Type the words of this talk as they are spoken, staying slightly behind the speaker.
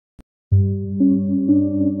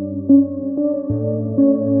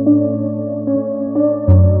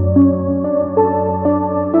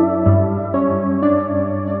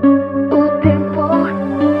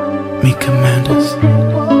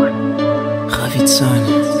it, son.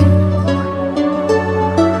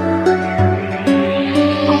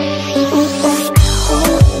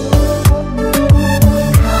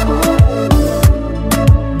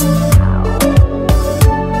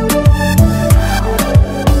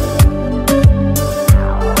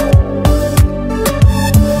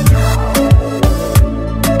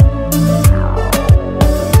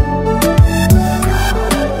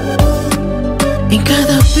 Em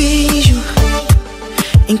cada beijo,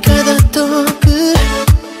 em cada toque,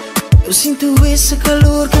 eu sinto esse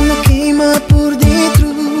calor que me queima por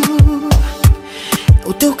dentro.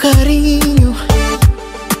 O teu carinho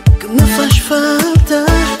que me faz falta.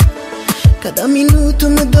 Cada minuto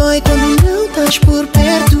me dói quando não estás por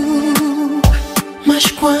perto.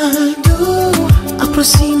 Mas quando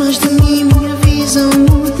aproximas de mim, minha visão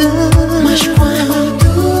muda. Mas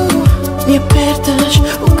quando me apertas,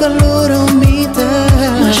 o calor aumenta.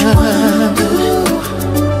 Mas quando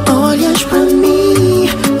olhas pra mim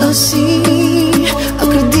assim,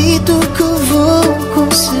 acredito que vou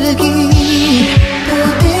conseguir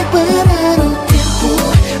poder parar o tempo,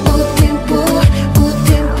 o tempo, o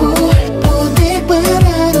tempo, poder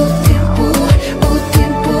parar o tempo, o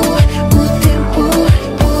tempo, o tempo,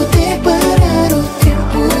 poder parar o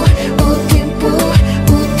tempo, o tempo,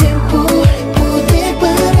 o tempo, poder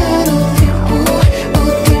parar o tempo, o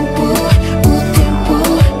tempo, o tempo.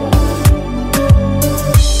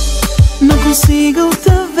 Não consigo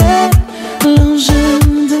te ver longe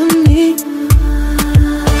de mim.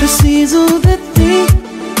 Preciso de ti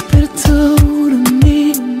perto de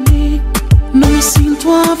mim. Não me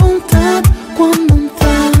sinto à vontade quando não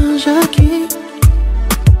estás aqui.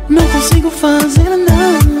 Não consigo fazer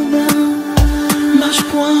nada. Mas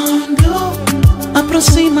quando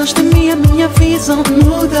aproximas de mim, a minha visão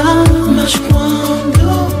muda. Mas quando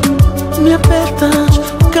me apertas,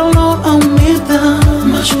 o calor aumenta.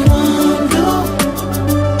 Mas quando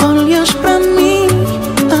olhas pra mim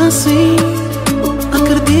assim,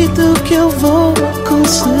 acredito que eu vou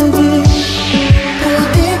conseguir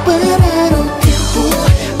poder parar o tempo,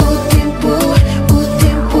 o tempo, o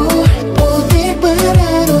tempo, poder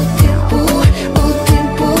parar o tempo, o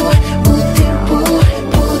tempo, o tempo,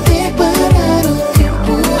 poder parar o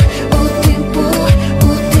tempo, o tempo,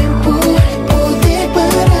 o tempo, poder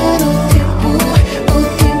parar o tempo, o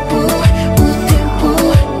tempo, o tempo.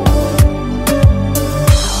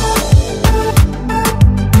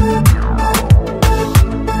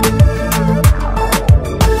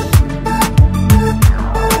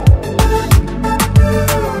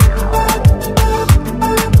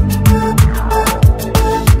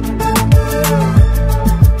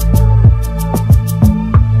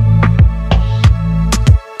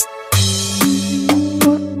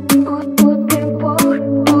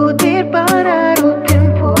 Poder parar o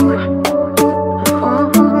tempo.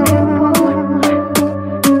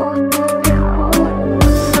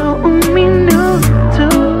 Só minuto,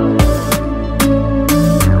 só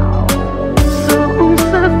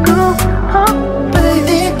segundo.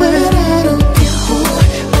 Poder parar o tempo.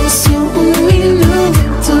 Só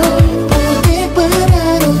minuto. Poder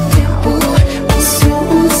parar o tempo. Só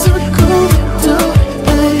segundo.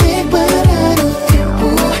 Poder parar o tempo.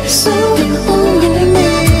 Só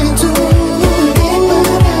momento. Poder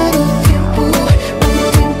parar o tempo. O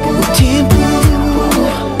tempo.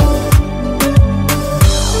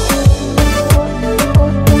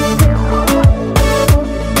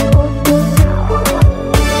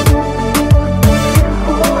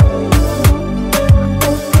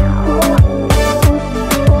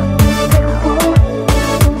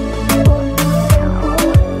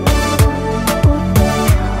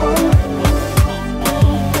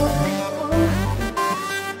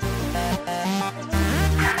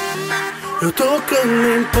 Eu tô que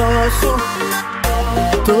nem posso,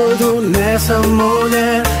 todo nessa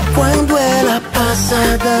mulher. Quando ela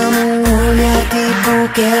passa, dá-me um olhar tipo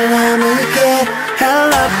que ela me quer.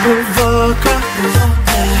 Ela provoca,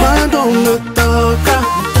 quando me toca,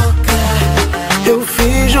 eu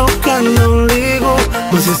finjo que não ligo.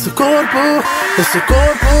 Mas esse corpo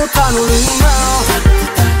tá no limão.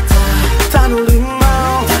 Tá no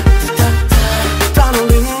limão, tá no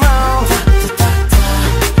limão.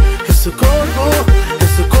 Esse corpo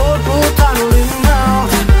tá no limão.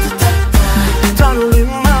 Tá no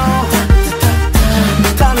limão,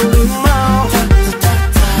 tá no limão.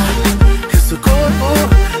 Esse corpo,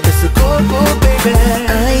 baby.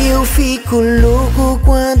 Ai, eu fico louco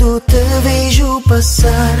quando te vejo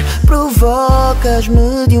passar.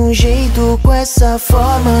 Provocas-me de um jeito com essa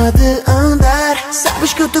forma de andar.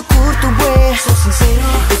 Sabes que eu te curto, bué. Sou sincero,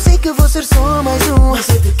 eu sei que vou ser só mais um. Mas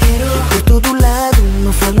eu te quero por todo lado,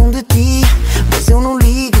 não falam de ti, mas eu não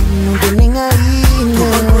ligo, não tô nem aí.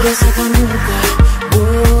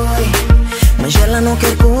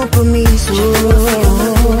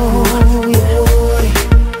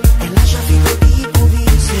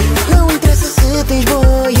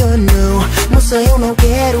 não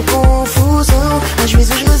quero confusão. Às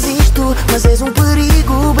vezes resisto, mas és um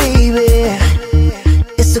perigo, baby.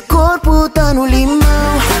 Esse corpo tá no limão,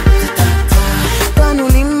 tá no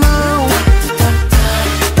limão,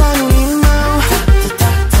 tá no limão.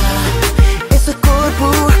 Esse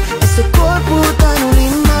corpo tá no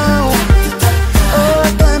limão. Oh,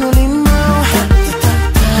 tá no limão,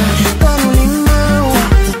 tá no limão.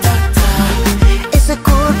 Esse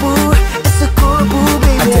corpo,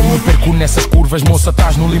 baby. Até me perco nessas curvas, moça,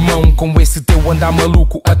 estás no limão. Com esse teu andar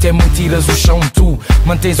maluco, até me tiras o chão. Tu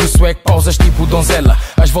mantens o swag, pausas tipo donzela.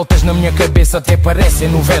 As voltas na minha cabeça até parecem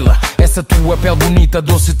novela. Essa tua pele bonita,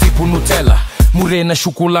 doce tipo Nutella. Morena,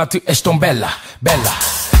 chocolate, és tão bela, bela.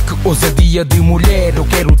 Que ousadia de mulher, eu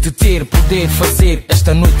quero te ter, poder fazer.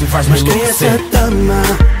 Esta noite vais-me enlouquecer. Mas quem é essa dama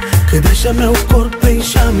que deixa meu corpo em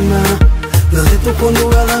chama? Derreto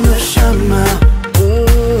quando ela me chama.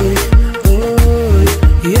 Oi, oi,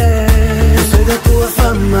 yeah. Eu sei da tua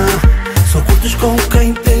fama, só curtes com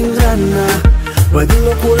quem tem grana. Vai de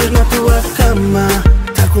loucuras na tua cama.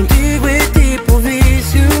 Tá contigo é tipo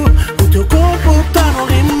vício. O teu corpo tá no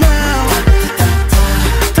limão,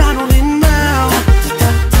 tá no limão,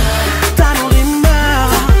 tá no limão.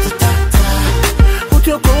 O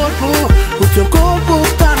teu corpo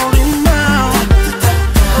tá no limão.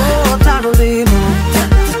 Oh, tá no limão,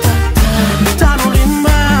 tá no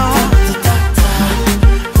limão.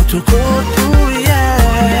 O teu corpo, yeah.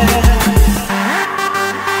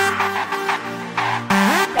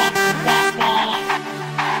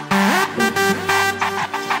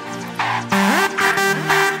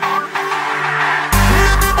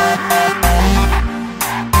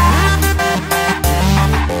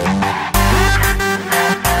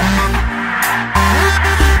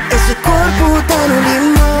 Esse corpo tá no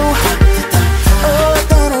limão. Oh,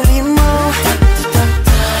 tá no limão,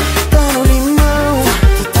 tá no limão.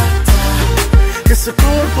 Esse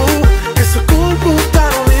corpo tá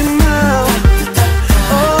no limão.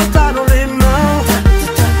 Oh, tá no limão.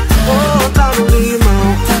 Oh, tá no limão.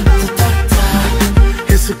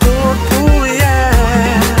 Esse corpo, yeah.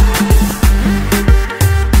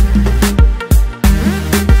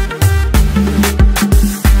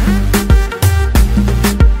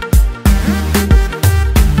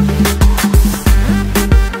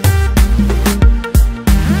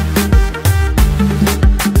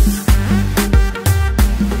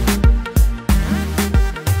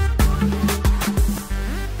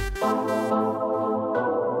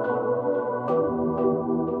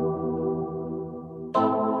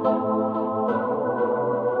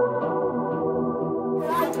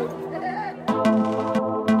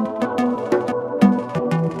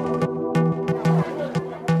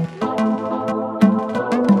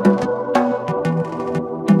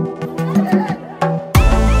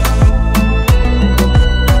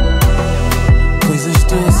 Coisas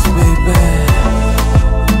doces, baby.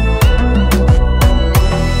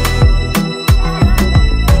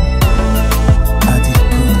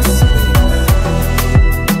 Adidas, baby.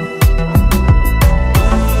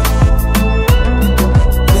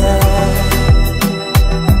 Yeah.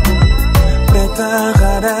 Preta,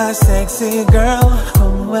 rara, sexy girl,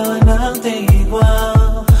 como ela não tem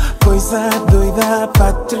igual. Coisa doida,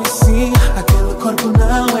 Patricia, aquele corpo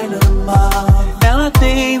não é normal. Ela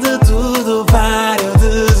tem de tudo para eu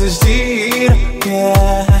desistir,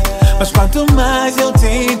 yeah. Mas quanto mais eu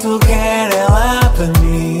tento, quero ela pra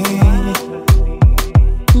mim.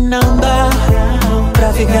 Não dá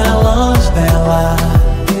pra ficar longe dela.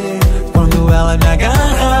 Quando ela me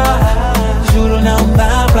agarra, juro não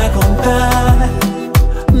dá pra contar.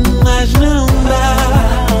 Mas não dá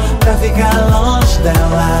pra ficar longe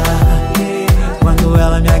dela. Quando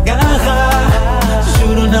ela me agarra,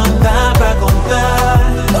 juro não dá pra contar.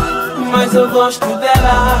 Mas eu gosto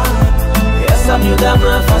dela, essa miúda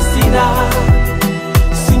me fascina.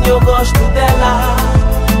 Sim, eu gosto dela,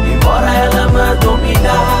 embora ela me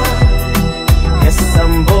domina. Essa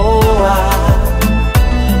boa,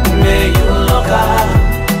 meio louca,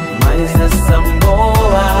 mas essa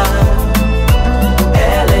boa,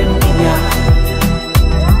 ela é minha.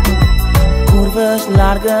 Curvas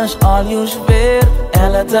largas, olhos verdes,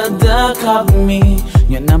 ela tá de cabo de mim.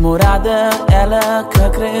 Minha namorada, ela quer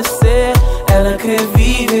crescer, ela quer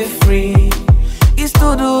viver free. Isso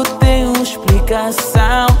tudo tem uma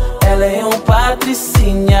explicação, ela é um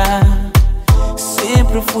patricinha.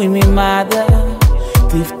 Sempre fui mimada,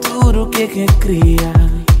 tive tudo o que queria.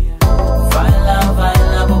 Vai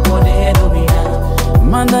lá, vou poder dominar.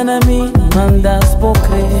 Manda na mim, manda-se por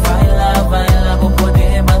crer. Vai lá, vou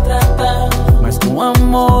poder maltratar. Mas com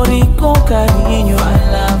amor e com carinho.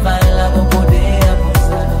 Vai lá, vou poder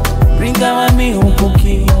abusar. Brinca a mim um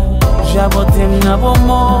pouquinho, já botei minha bom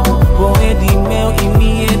amor, bom é de meu e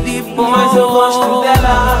minha é de bom. Mas eu gosto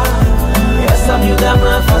dela, essa miúda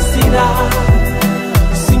me fascina.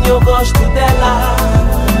 Sim, eu gosto dela,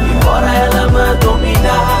 embora ela me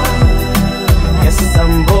domina. Essa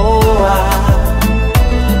boa,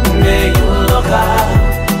 meio louca,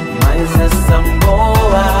 mas essa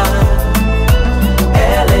boa,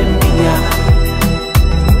 ela é minha.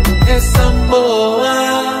 Essa boa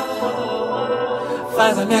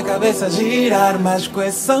faz a minha cabeça girar, mas com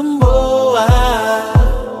essa boa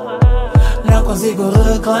não consigo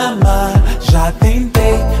reclamar. Já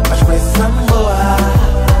tentei, mas com essa boa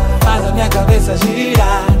faz a minha cabeça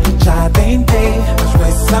girar. Já tentei, mas com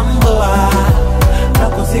essa boa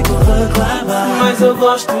não consigo reclamar. Mas eu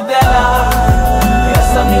gosto dela,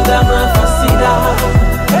 essa miúda me fascina.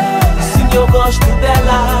 Sim, eu gosto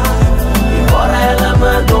dela, embora ela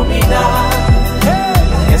me domina.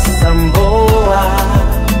 Essa boa,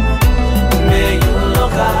 meio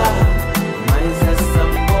louca, mas essa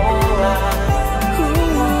boa.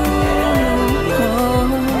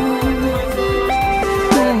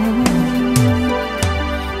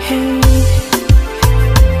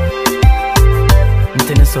 Não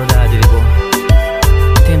tenha saudade, Libo.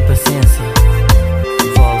 Tem paciência.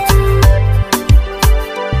 Volta.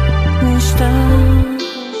 Não está.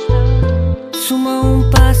 Suma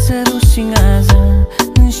pássaro sem asa.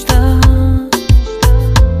 Não está.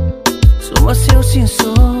 Suma seu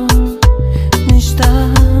sensor. Não está.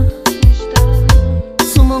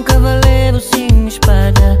 Suma cavaleiro sem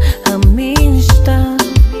espada. A mim está.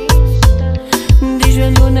 De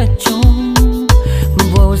joelho na chão.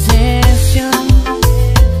 Boa ausência.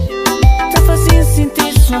 Tá fazendo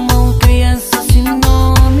sentir suma criança sem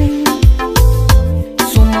nome.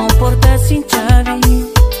 Suma porta sem chave.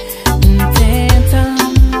 Tenta.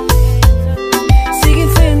 Siga em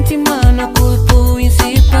frente, mano, corpo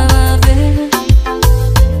inseparável.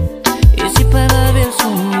 Inseparável,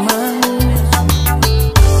 suma.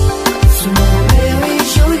 Suma Romeu e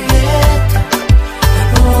Julieta,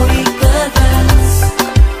 amor e pedaço.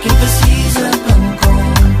 Quem precisa pra me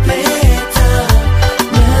completar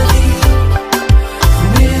minha vida.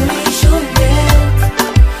 Romeu e Julieta,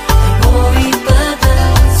 amor e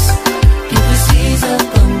pedaço. Quem precisa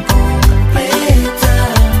pra me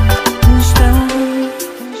completar. Não está.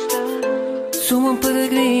 Sou um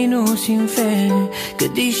peregrino sem fé que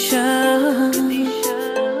deixa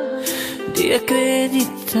de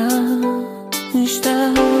acreditar. Não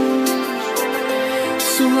está.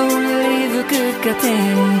 Sou um livro que cá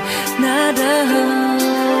tem nada,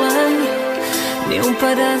 nem um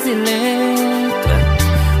pedaço de letra.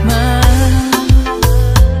 Mas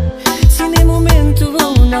se nem momento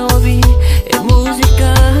vou não ouvir é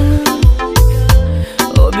música,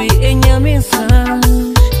 ouvir é minha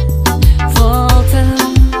mensagem. Volta,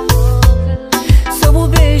 só o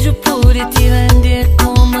beijo por te render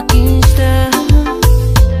como aqui está,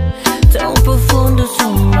 tão profundo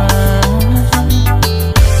suma.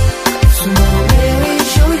 Suma Romeu e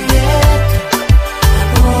Julieta,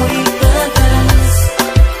 amor e pedaço.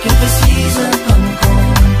 Quem precisa pra me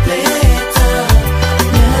completar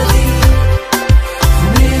minha vida.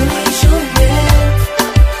 Romeu e Julieta,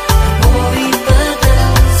 amor e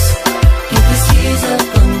pedaço. Quem precisa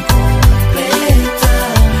pra me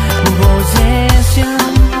completar. Boa ausência.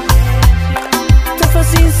 Tá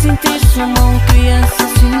fazendo sentir suma criança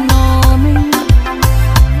sem nome.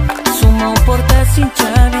 Suma porta sem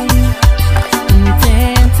chave.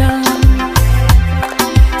 Tenta.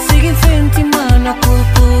 Siga em frente, mano,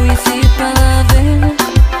 corpo inseparável.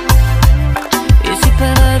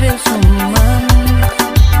 Inseparável, suma.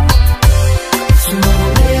 Suma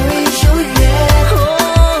Romeu e Julieta,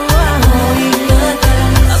 amor e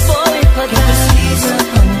pedaço. Quem precisa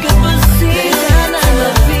pra me completar na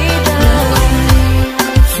vida.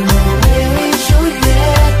 Suma Romeu e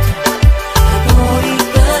Julieta, amor e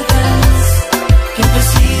pedaço. Quem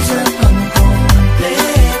precisa pra me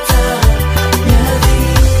completar minha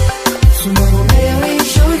vida. Suma Romeu e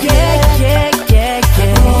Julieta,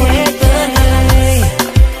 amor e pedaço.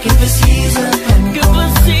 Quem precisa pra me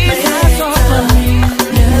completar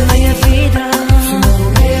minha vida. Suma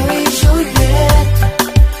Romeu e Julieta,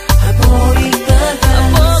 amor e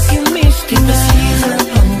pedaço. Quem precisa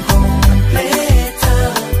pra me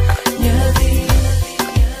completar minha vida.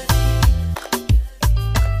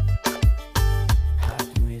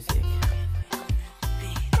 Music.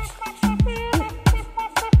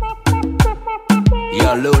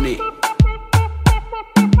 Yo, Looney,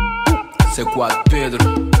 C4 Pedro.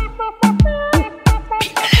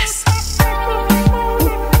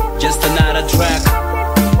 Just another track.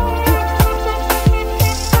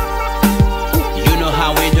 You know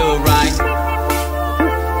how we do, right?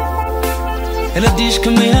 Ela diz que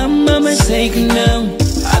me ama, mas sei que não.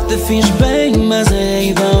 Até fiz bem, mas é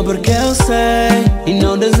igual porque eu sei. E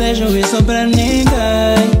não desejo isso pra ninguém.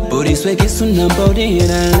 Por isso é que isso não pode ir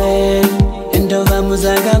além. Então vamos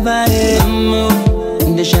acabar, amor.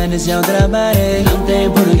 Deixar de se trabalhar. Não tem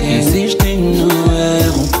por que insistir no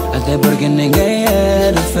erro, até porque ninguém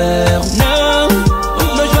é de ferro. Não,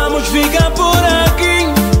 nós vamos ficar por aqui.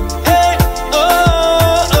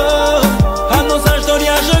 A nossa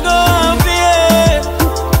história chegou ao fim.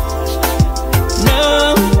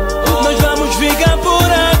 Não, nós vamos ficar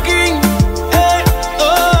por aqui.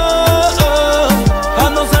 A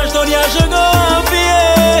nossa história chegou ao fim.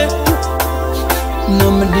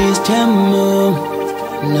 Não me diz te amo.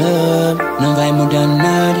 Não, não vai mudar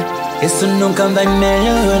nada. Isso nunca vai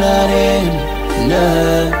melhorar.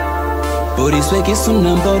 Não, por isso é que isso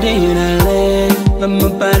não pode ir além.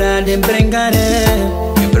 Vamos parar de brincar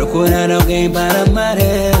e procurar alguém para amar.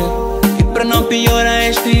 E para não piorar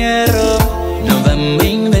este erro, não vamos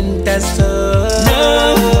inventar só.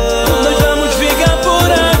 Não, nós vamos ficar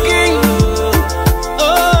por aqui.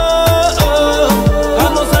 A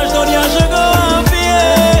nossa história chegou ao fim.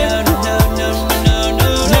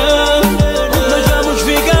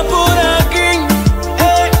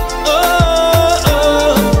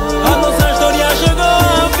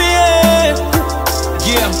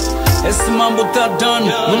 Esse mambo tá done,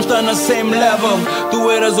 não está na same level.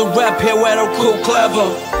 Tu eras o rap, eu era o cool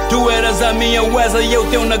clever. Tu eras a minha Wesley e eu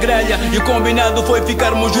teu na grelha. E o combinado foi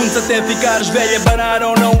ficarmos juntos até ficares velha. But I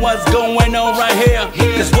don't know what's going on right here.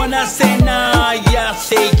 Cause when I say nah, yeah, I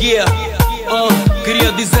say yeah.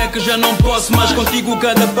 Queria dizer que já não posso mais contigo.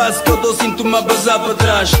 Cada passo que eu dou sinto-me a basar para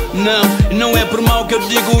trás. Não é por mal que eu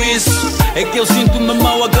digo isso. É que eu sinto-me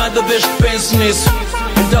mal a cada vez que penso nisso.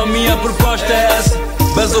 Então minha proposta é essa: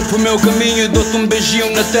 basou pro meu caminho e dou-te um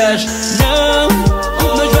beijinho na testa. Não,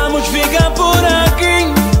 nós vamos ficar por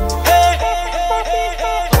aqui.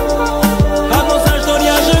 A nossa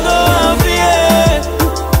história chegou ao fim.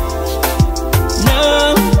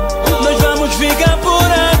 Não, nós vamos ficar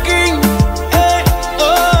por aqui.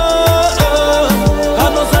 A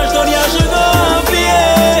nossa história chegou ao fim.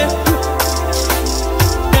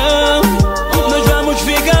 Não, nós vamos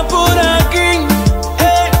ficar por aqui.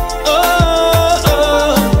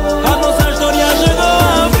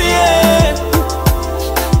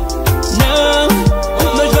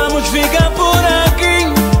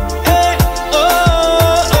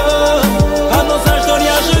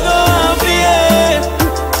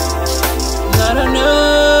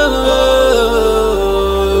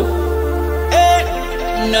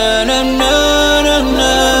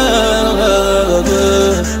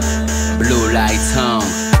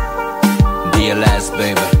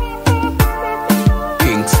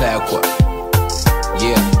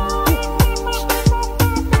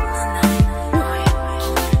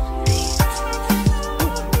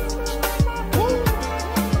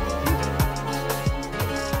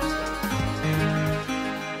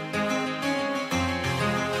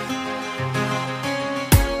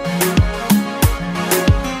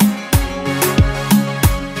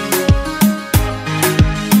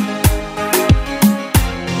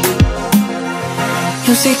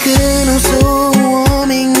 Eu sei que não sou o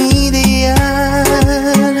homem ideal,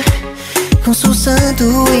 não sou santo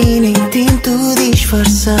e nem tento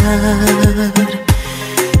disfarçar.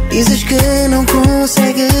 Dizes que não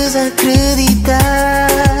consegues acreditar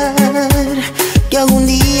que algum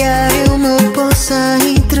dia eu me possa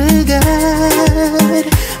entregar.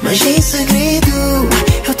 Mas em segredo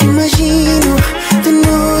eu te imagino de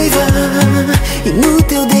noiva, e no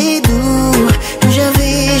teu dedo eu já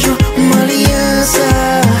vejo uma aliança.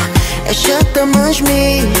 É chata, mas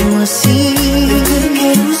mesmo assim eu te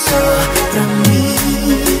quero só pra mim.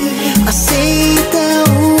 Aceita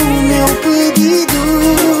o meu pedido,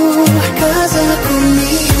 casa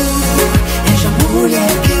comigo, és a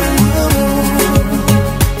mulher que eu amo.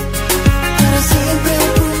 Para sempre eu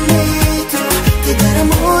prometo te dar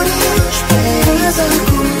amor e respeito. Casa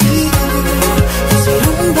comigo, vou ser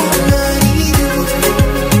um bom marido.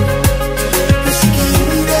 Eu sei que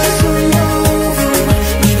ainda sou novo,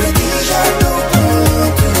 mas pra ti já tô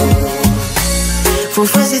pronto. Vou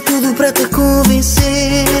fazer tudo pra te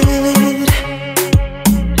convencer.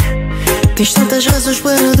 Tens tantas razões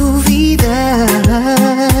para duvidar.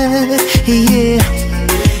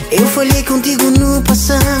 Eu falhei contigo no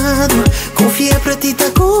passado, confiar pra ti tá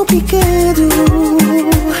complicado.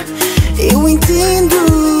 Eu entendo,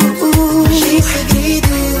 mas em segredo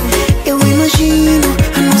eu imagino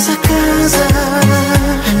a nossa casa.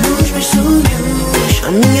 Nos meus sonhos,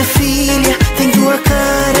 a minha filha tem tua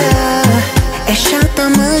cara. É chata,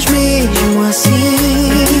 mas mesmo assim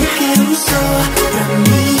quero só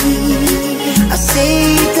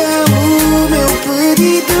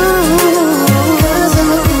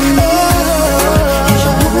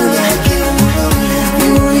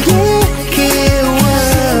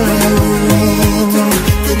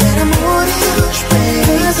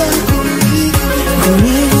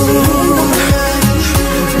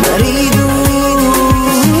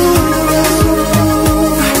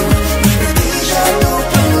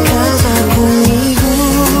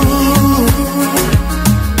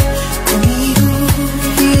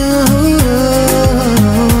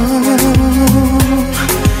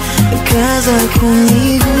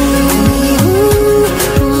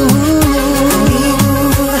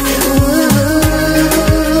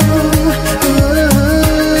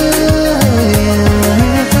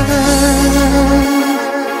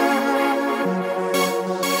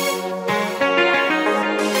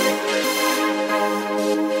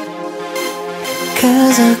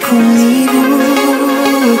casa comigo.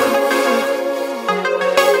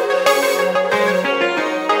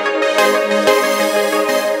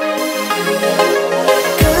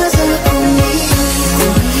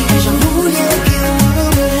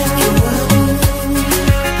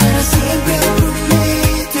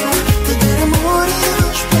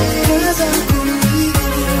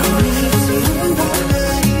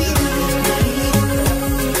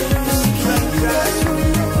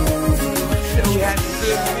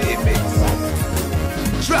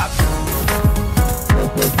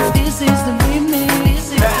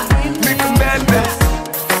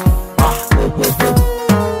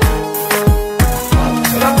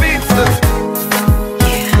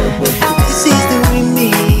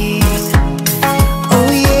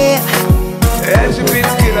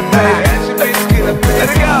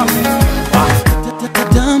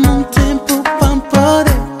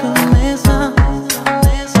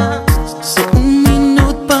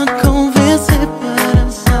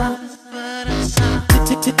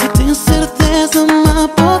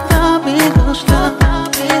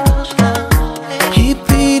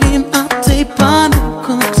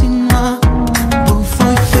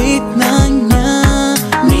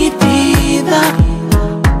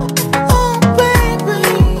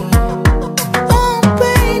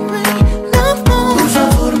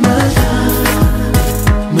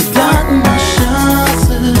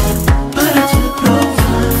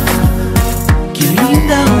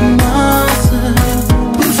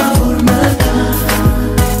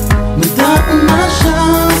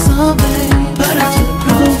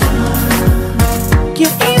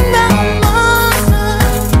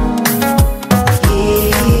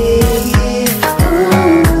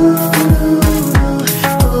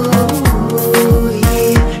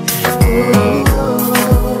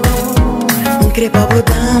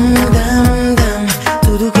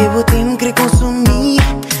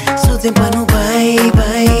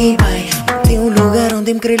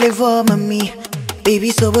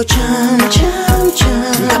 Baby, só vou tcham, tcham,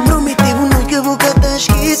 tcham. Tá prometeu nunca que a boca tá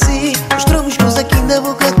esquecer. Os trocos que usa aqui da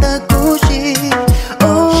boca tá coxer.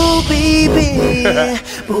 Oh, baby,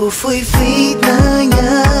 pô, foi feita na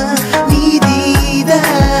minha medida.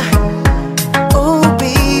 Oh,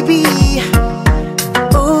 baby,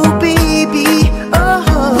 oh, baby,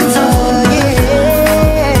 oh, yeah.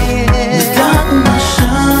 Me dá uma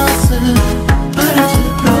chance para te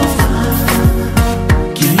provar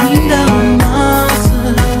que ainda ama.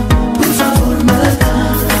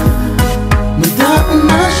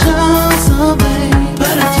 Uma chance, oh baby,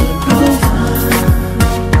 para te provar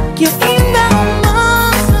que ainda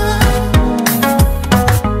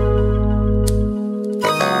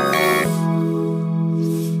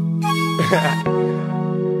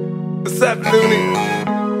What's up, Looney?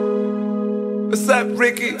 What's up,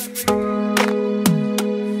 Ricky?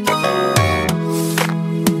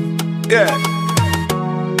 Yeah.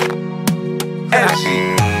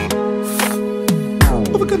 Ashy.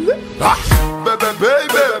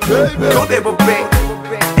 Baby. Quand devo bem,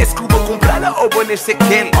 est-ce que vou comprar ou vou nesse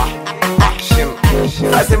aquele? Action.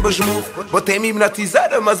 Fazem bons moves, botei-me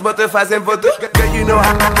hipnotizada, mas botei fazem voodoo. Girl, you know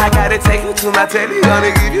I gotta take you to my telly,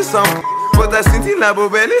 gonna give you some. Bota sentir na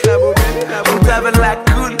bobele, tava lá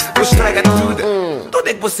cool, vou estragar tudo. Tudo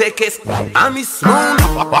é que você quer, I'm smooth.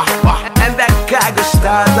 Anda cá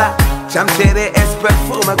gostosa, já me cheirei esse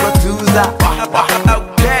perfume gostosa.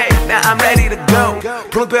 Ok, now I'm ready to go.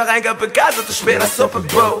 Pronto para arrancar para casa, tu espera só para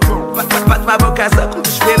boa. Bate-me a boca só como tu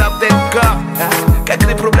espera o tempo de carro. Que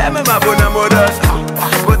aquele problema é uma boa namorada.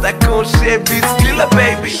 Bota com cheio de killer,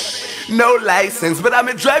 baby. No license, but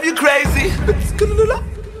I'ma drive you crazy.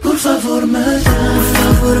 Por favor, me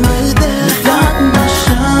dá uma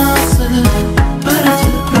chance para te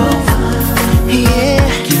provar, yeah,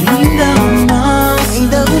 que ainda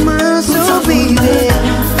uma só viver.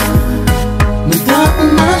 Me dá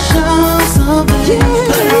uma chance, oh baby,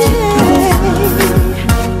 para te provar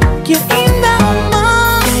que ainda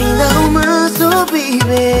uma só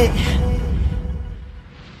viver.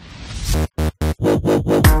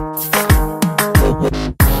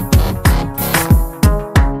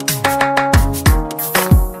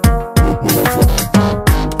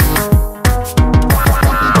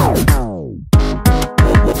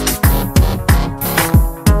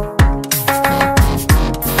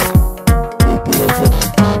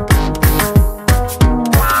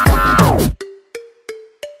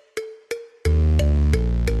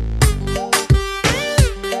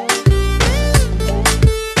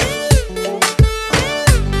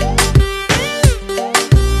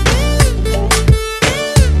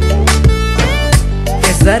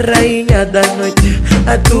 És a rainha da noite,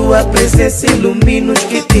 a tua presença ilumina os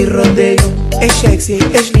que te rodeiam. És sexy,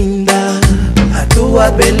 és linda, a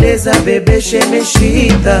tua beleza, bebê,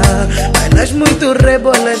 mexida. Bailas muito,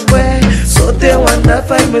 rebolas, bué, só teu andar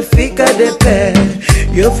faz-me ficar de pé.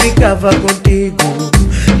 Eu ficava contigo,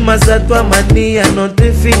 mas a tua mania não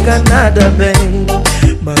te fica nada bem.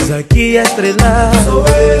 Mas aqui a estrela sou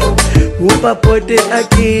eu, o papote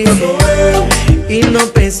aqui sou eu. E não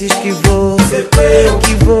penses que vou ser teu,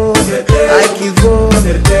 que vou ser teu, ai que vou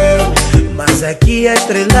ser teu. Mas aqui a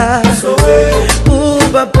estrela sou eu, o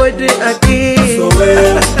papote aqui sou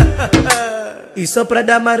eu. E só pra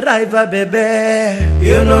dar mais raiva, bebê,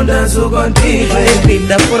 eu não danço contigo. És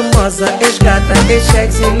linda, formosa, és gata, és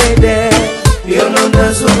sexy lady. Eu não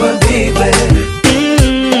danço contigo.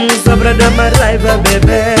 Só pra dar mais raiva,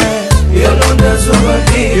 bebê, eu não danço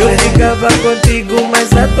contigo. Eu ficava contigo,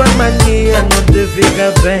 mas a tua mania não te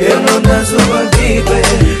fica bem. Eu não danço contigo.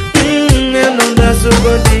 Eu não danço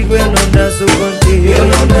contigo, eu não danço contigo. Eu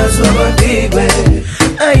não danço contigo.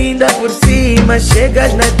 Ainda por cima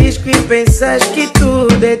chegas na disco e pensas que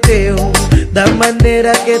tudo é teu. Da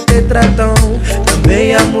maneira que te tratam,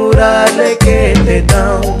 também a moral é que te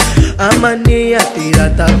dão. A mania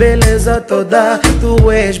tira a beleza toda.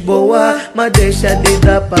 Tu és boa, mas deixa de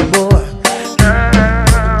dar pra boa.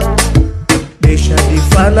 Deixa de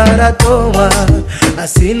falar à toa.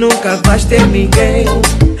 Assim nunca vais ter ninguém,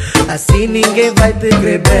 assim ninguém vai te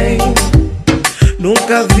crer bem.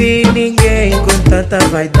 Nunca vi ninguém com tanta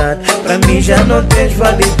vaidade, pra mim já não tens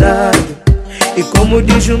validade. E como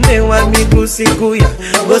diz o meu amigo Cicuia,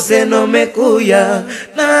 você não me cuia.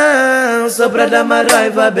 Não, só pra dar mais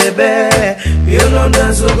raiva, bebê, eu não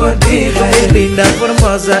danço contigo. És linda,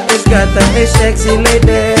 formosa, és gata, és sexy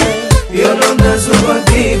lady. Eu não danço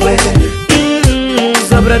contigo.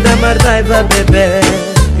 Só pra dar mais raiva, bebê,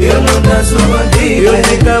 eu não danço contigo. Eu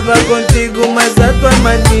ficava contigo, mas a tua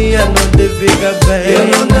mania não te fica bem. Eu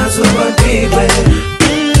não danço contigo.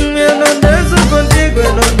 Eu não danço contigo,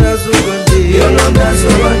 eu não danço contigo. Eu não danço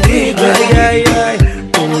contigo. Ai, ai, ai,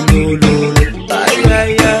 lulu. Ai,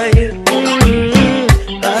 ai, ai,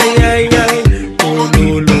 ai, ai, ai,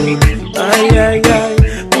 lulu. Ai, ai, ai,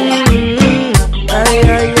 ai,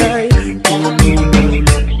 ai, ai, lulu.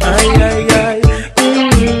 Ai, ai, ai,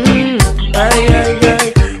 ai, ai, ai,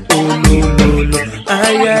 lulu.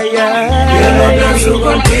 Ai, ai, ai, eu não danço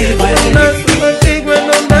contigo. Eu não danço contigo, eu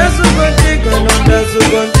não danço contigo. Eu não danço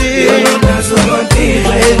contigo. Eu não danço contigo.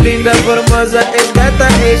 És linda, formosa, és gata,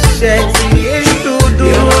 és sexy, és tudo.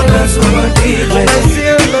 Eu não danço contigo. Mas se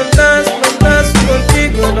eu não danço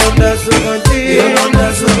contigo, eu não danço contigo. Eu não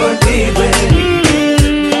danço contigo.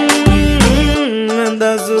 Não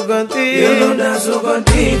danço contigo. Eu não danço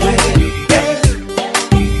contigo.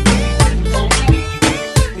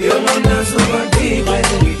 Eu não danço contigo.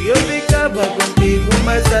 Eu ficava contigo,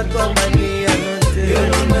 mas a tua mania não te. Eu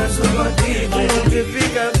não danço contigo. Não te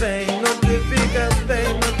fica bem, não te fica bem,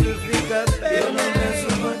 não te fica bem. Eu não danço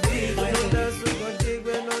contigo, eu não danço contigo,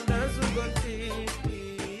 eu não danço contigo.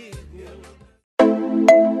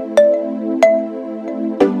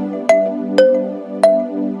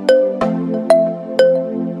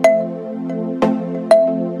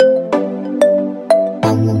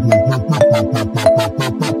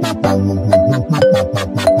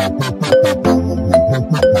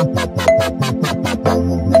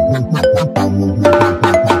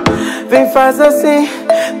 Vem, faz assim,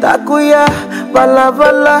 tá cuia, vai lá,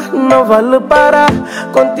 não vale parar.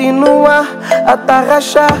 Continua a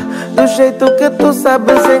tarrachar, do jeito que tu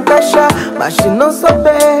sabes encaixar. Mas se não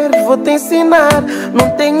souberes, vou te ensinar. Não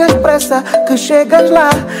tenhas pressa, que chegas lá.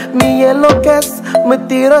 Me enlouquece, me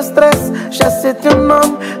tira o stress. Já sei teu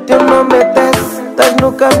nome é Tess. Estás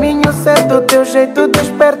no caminho certo, teu jeito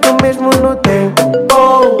desperto mesmo no tempo.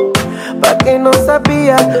 Oh, pra quem não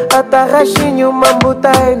sabia, a tarraxinho, mambo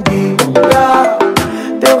tá em dia.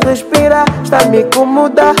 Teu respirar está me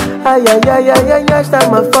incomodar. Ai, ai, ai, ai, ai, ai,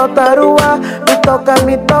 está-me a faltar o ar.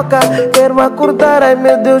 Me toca, quero acordar. Ai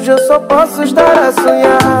meu Deus, eu só posso estar a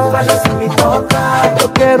sonhar. Mas assim me toca, eu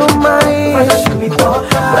quero mais. Mas assim me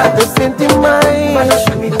toca, pra te sentir mais. Mas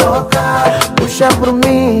assim me toca, puxa por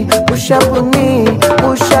mim, puxa por mim,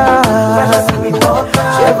 puxa. Mas assim me toca,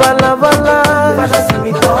 chega vai lá. Mas assim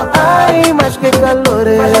me toca, ai, mas que calor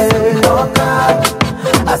é. Mas assim me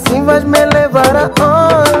toca, assim vais me levar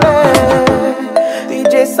aonde?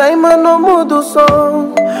 DJ Simon, não muda o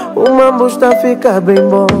som. O mambo está a ficar bem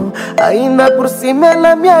bom. Ainda por cima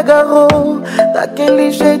ela me agarrou.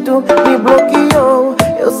 Daquele jeito me bloqueou.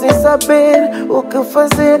 eu sem saber o que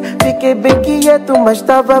fazer. Fiquei bem quieto, mas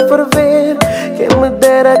estava a ferver. Quem me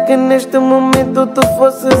dera que neste momento tu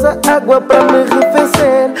fosses a água para me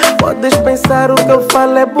revencer. Podes pensar o que eu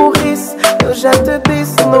falo é burrice, eu já te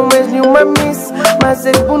disse, não és nenhuma miss. Mas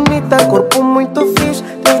és bonita, corpo muito fixe,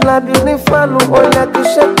 teus lábios nem falo, olha que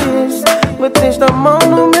chatice. Meteste a mão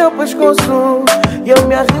no meu pescoço e eu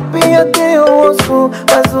me arrepio até o osso.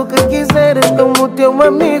 Faz o que quiseres como teu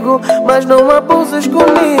amigo, mas não abuses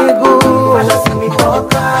comigo. Mas assim me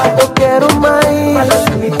toca, eu quero mais. Mas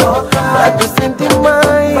assim me toca, pra te sentir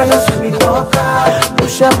mais. Mas assim me toca,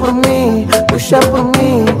 puxa por mim, puxa por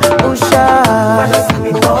mim, puxa. Mas assim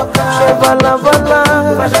me toca, vai lá, vai lá.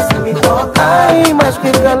 Mas assim me toca, ai, mas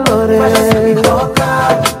que calor é. Mas assim me toca,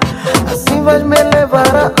 assim vais me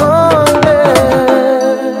levar aonde?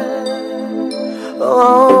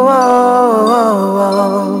 Oh, oh, oh,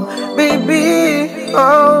 oh, baby,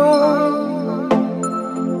 oh.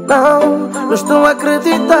 Não estou a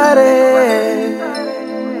acreditar,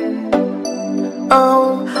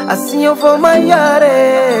 oh, assim eu vou maiar,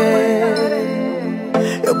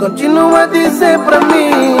 eu continuo a dizer pra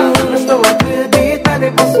mim, não estou a acreditar,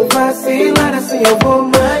 nem posso vacilar, assim eu vou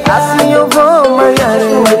maiar. Assim eu vou maiar,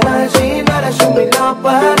 estou a imaginar, acho melhor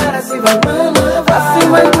parar, assim vai me levar. Assim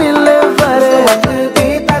vai me levar, estou a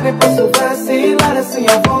acreditar, nem posso vacilar, assim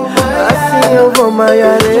eu vou maiar. Assim eu vou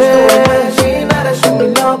maiar, estou a imaginar, acho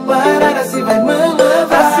melhor parar, assim vai me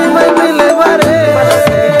levar. Assim vai me levar,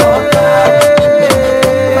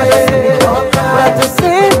 pra te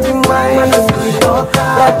sentir mais,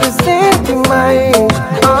 pra te sentir mais,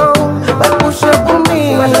 oh, vai puxar por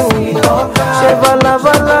mim, vai lá,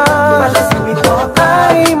 vai lá.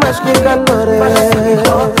 Ai, mas que calor é.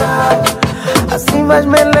 Assim vais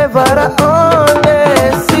me levar aonde?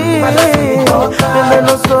 Sim, eu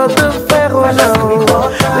não sou de ferro, não.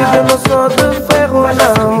 Eu não sou de ferro,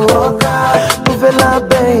 não. Tu vê lá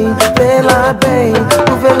bem, vê lá bem,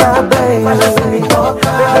 tu vê lá bem.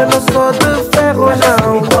 Eu não sou de ferro, não.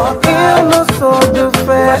 Eu não sou de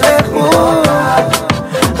ferro.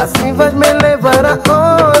 Assim vais me levar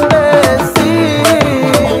aonde? Sim.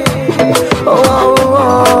 Oh, oh,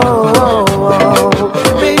 oh, oh, oh,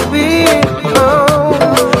 baby, oh,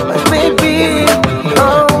 mas baby,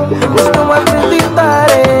 oh, não estou a acreditar,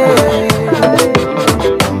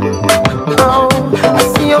 oh,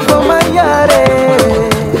 assim eu vou maiar,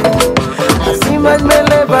 assim vais me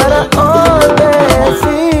levar aonde,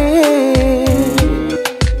 sim.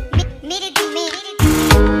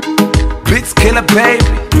 Beats killer baby,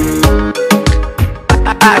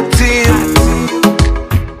 active,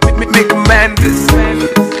 make Mendes,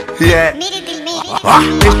 yeah.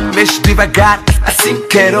 Mexe devagar, assim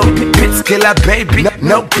quero. Beats killer baby,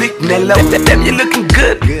 no big Nello. Damn, you looking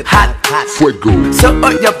good, hot, fuego. So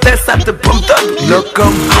olha peça de ponta, loco.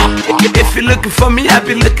 If you're looking for me, I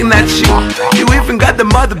be looking at you. You even got the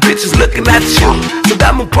mother bitches looking at you. So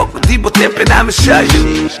dá-me pouco de bom tempo and I'ma show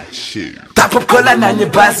you. Tá pop cola na minha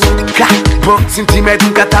base, bom, senti medo,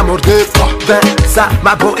 nunca tá morder. Dança,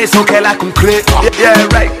 mas bom, é só que ela concrete. Yeah,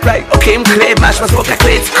 right, ok, me crê, mas boca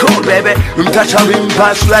crete, cool, baby. Me tá chamando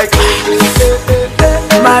baixo, like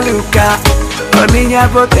maluca, oh minha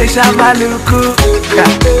vou deixar maluco.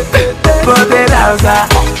 Poderosa,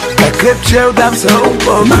 que clip eu dá-me só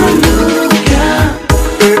pouco. Maluca,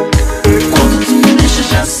 quando tu me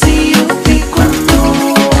deixas assim eu fico à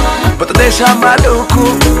toa. Vou te deixar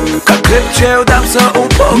maluco, que clip eu dá-me só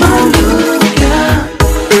pouco. Maluca,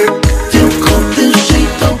 teu corpo, teu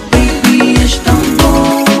jeito, oh baby, és tão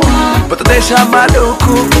boa. Vou te deixar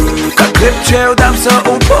maluco, que clip eu dá-me só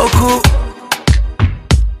pouco.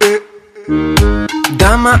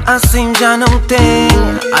 Dama assim já não tem,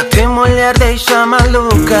 até mulher deixa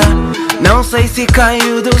maluca. Não sei se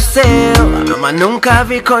caiu do céu, mas nunca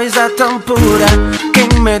vi coisa tão pura. Quem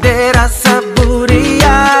me dera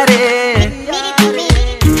saborear,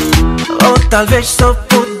 ou talvez só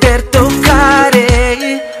poder tocar.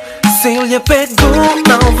 Se eu lhe pego,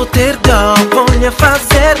 não vou ter dó, vou lhe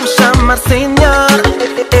fazer me chamar senhor.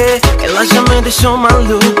 Ela já me deixou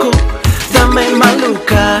maluco, também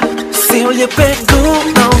maluca. Se eu lhe pego,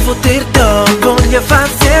 não vou ter dó, vou lhe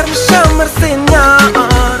fazer me chamar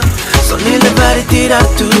senhor. Só lhe levar e tirar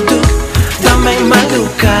tudo, também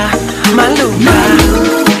maluca, maluca.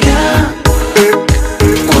 Maluca,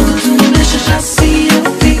 quando tu me deixas assim eu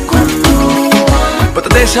fico à toa. Vou te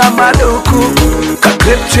deixar maluco, que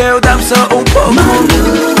clip eu dá-me só pouco.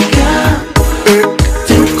 Maluca,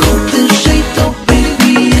 teu corpo, teu jeito, oh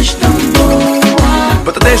baby, és tão boa.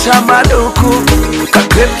 Vou te deixar maluco, que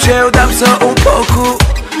clip eu dá-me só pouco.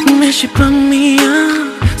 Mexe pra mim,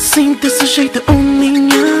 sinta esse jeito, oh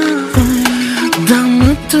minha.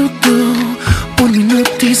 Dá-me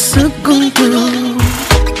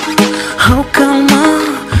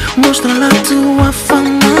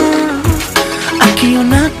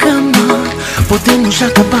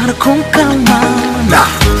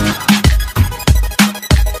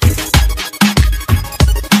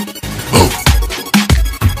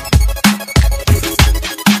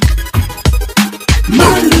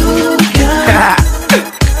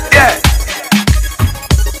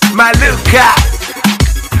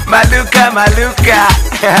maluca.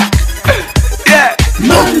 Yeah.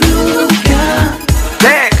 Maluca.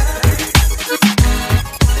 Damn.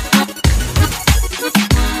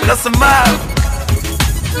 Nossa mal.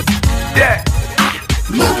 Yeah.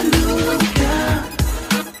 Maluca.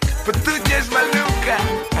 Para tu que és maluca.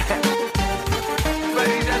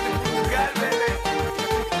 Marina de Portugal, bebê.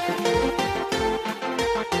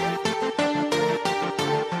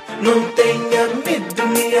 Não tenha medo,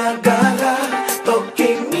 me agarra, toque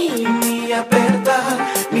em mim, me aperta,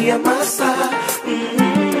 me amassa.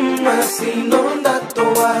 Assim não dá, tô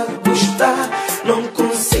a gostar, não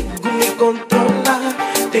consigo me controlar.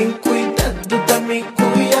 Tem cuidado da me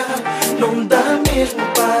cuidar, não dá mesmo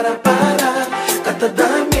para parar. Cata dá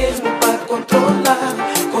mesmo para controlar,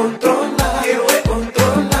 controlar,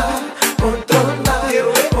 controlar, controlar,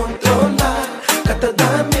 controlar. Cata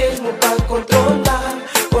dá mesmo para controlar,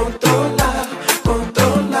 controlar,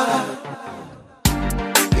 controlar.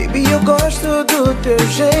 Baby, eu gosto do teu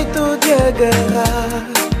jeito de agarrar.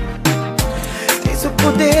 Tens o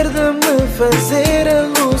poder de me fazer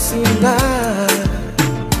alucinar.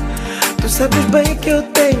 Tu sabes bem que eu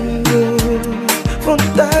tenho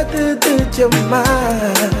vontade de te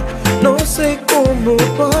amar. Não sei como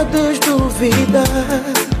podes duvidar.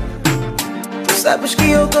 Tu sabes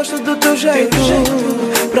que eu gosto do teu jeito.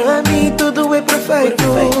 Pra mim tudo é perfeito.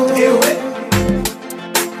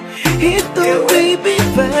 E tu, baby,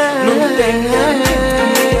 vai. Não tenha medo,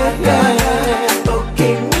 me agarra, toque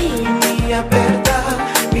em mim, me aperta,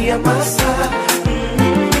 me amassa.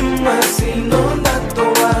 Assim não dá, tô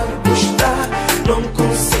a gostar, não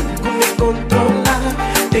consigo me controlar.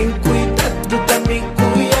 Tem cuidado da me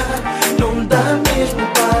cuidar, não dá mesmo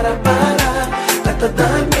para parar. Cata dá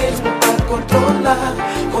mesmo para controlar,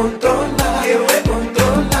 controlar,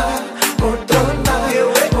 controlar, controlar,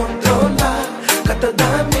 controlar. Cata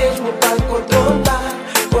dá mesmo para controlar,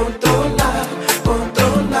 controlar,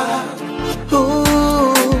 controlar.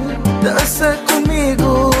 Dança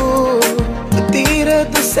comigo, tira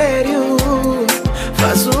do sério,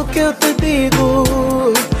 faz o que eu te digo.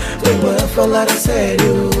 Vou a falar a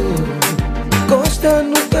sério. Encosta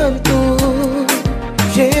no canto,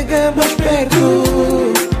 chega mais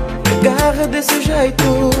perto, agarra desse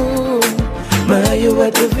jeito, meio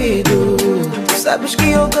atrevido. Tu sabes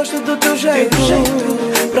que eu gosto do teu jeito.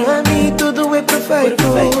 Pra mim tudo é perfeito.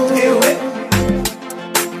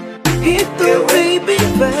 E tu, baby,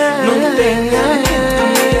 vai. Não tenha medo,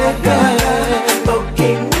 me agarra, toque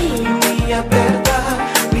em mim, me aperta,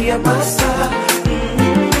 me amassa.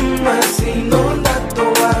 Assim não dá, tô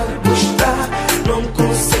a gostar, não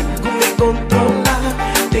consigo me controlar.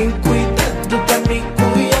 Tem cuidado da me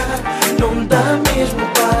cuidar, não dá mesmo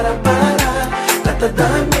para parar. Cata dá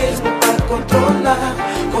mesmo para controlar,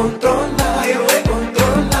 controlar,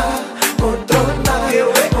 controlar, controlar,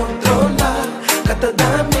 controlar. Cata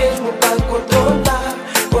dá mesmo para controlar,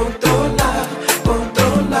 controlar,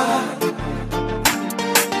 controlar.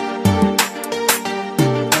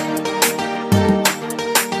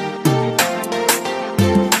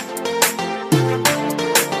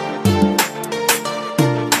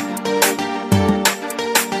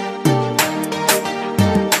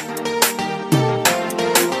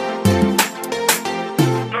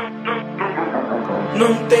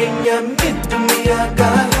 Não tenha medo, me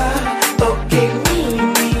agarra, toque em mim,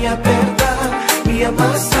 me aperta, me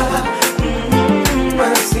amassa.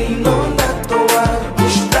 Assim não dá, tô a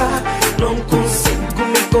gostar, não consigo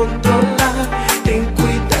me controlar. Tem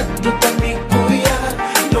cuidado da me cuidar,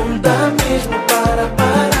 não dá mesmo para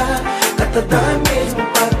parar. Cata dá mesmo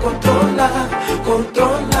para controlar,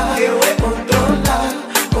 controlar, controlar,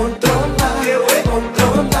 controlar,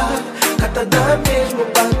 controlar. Cata dá mesmo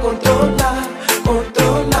para controlar,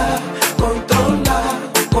 controlar, controlar,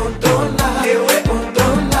 controlar,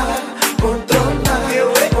 controlar, controlar,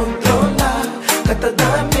 controlar. Cata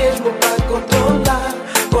dá mesmo para controlar,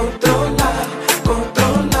 controlar,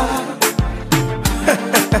 controlar.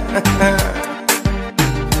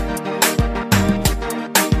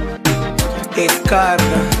 E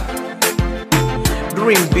carga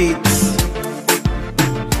Dream Beats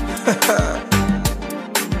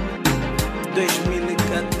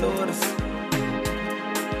 2014.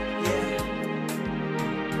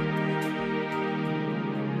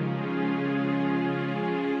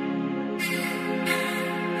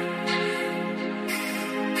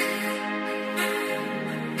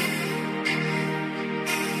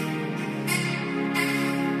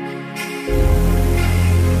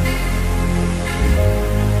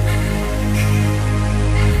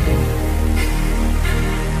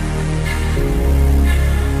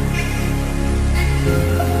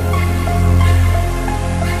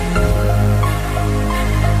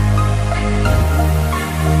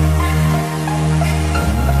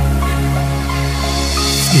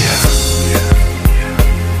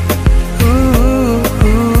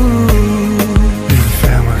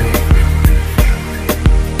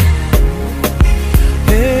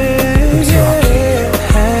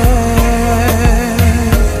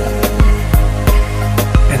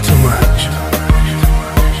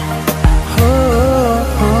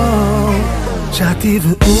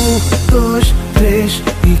 2, 3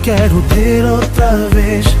 e quero ter outra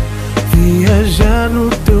vez. Viajar no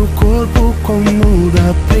teu corpo como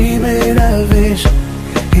da primeira vez.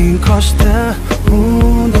 Encosta,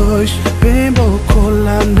 1, 2, vem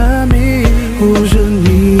colar na mim. Hoje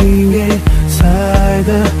ninguém sai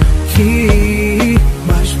daqui,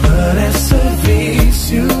 mas parece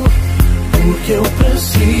vício, porque eu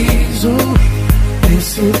preciso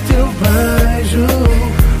desse teu beijo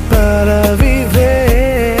para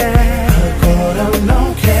viver. Agora eu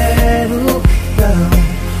não quero, não,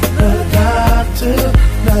 largar-te,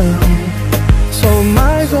 não. Só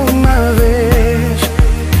mais uma vez.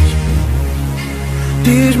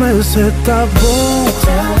 Diz-me se tá bom,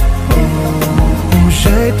 o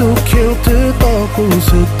jeito que eu te toco,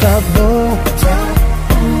 se tá bom,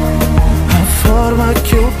 a forma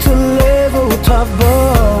que eu te levo, tá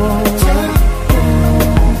bom.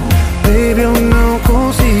 Baby, eu não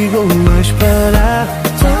consigo mais parar,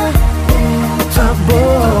 tá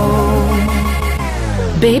bom.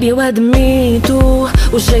 Baby, eu admito,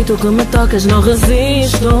 o jeito que me tocas não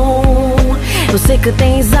resisto. Eu sei que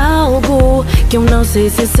tens algo que eu não sei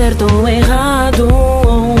se é certo ou errado.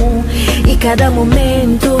 E cada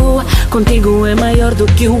momento contigo é maior do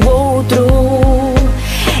que o outro.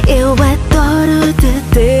 Eu adoro te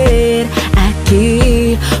ter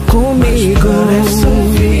aqui comigo. Mas parece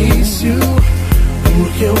um vício,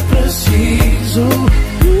 porque eu preciso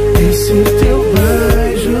desse teu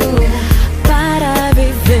beijo para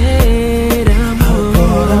viver, amor.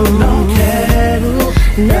 Agora eu não quero,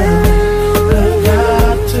 não.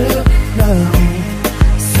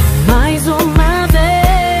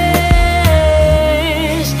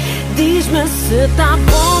 Se tá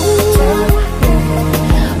bom,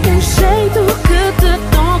 o jeito que te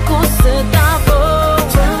toco, se tá bom,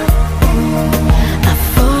 a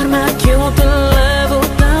forma que eu te levo,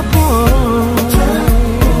 tá bom.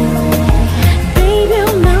 Baby,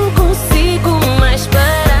 eu não consigo mais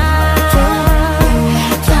parar,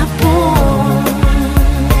 tá bom.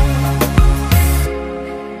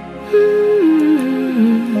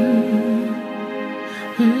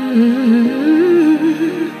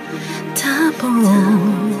 Tá bom,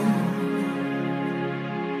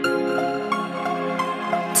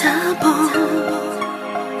 tá bom,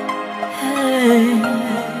 hey.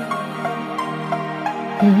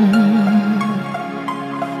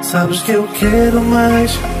 Sabes que eu quero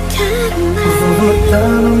mais, por favor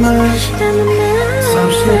dá-me mais.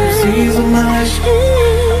 Sabes que eu preciso mais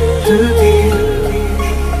de ti.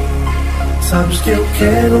 Sabes que eu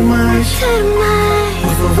quero mais,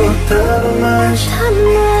 por favor dá-me mais.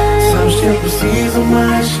 Sabes que eu preciso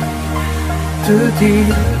mais de ti.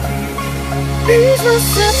 Diz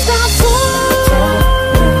você tá bom,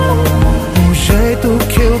 o jeito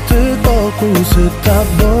que eu te toco, se tá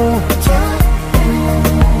bom,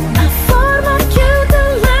 a forma que eu te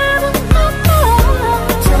levo, tá bom.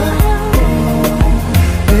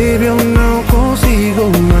 baby, eu não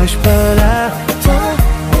consigo mais parar, tá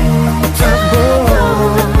bom.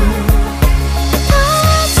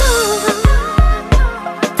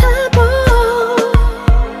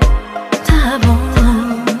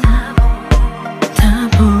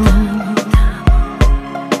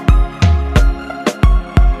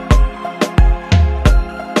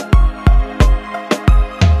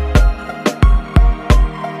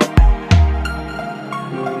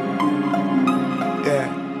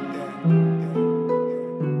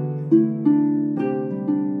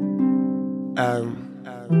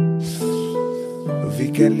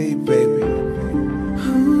 Kelly, baby.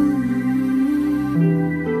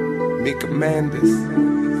 Mika Mendes.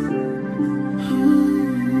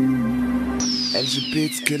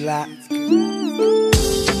 LGBTQ lá.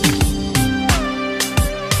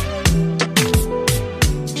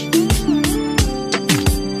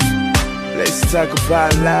 Let's talk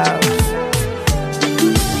about love.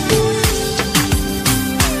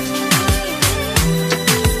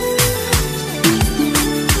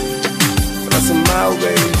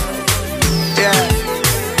 Baby.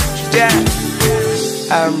 Yeah.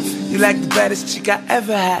 You like the baddest chick I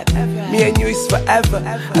ever had. Me and you is forever.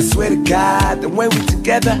 I swear to God, and when we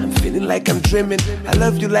together, I'm feeling like I'm dreaming. I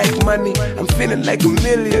love you like money. I'm feeling like $1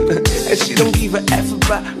 million. And she don't give a F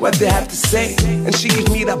about what they have to say. And she give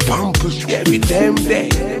me that bump push every damn day.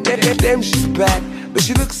 Damn, she's bad, but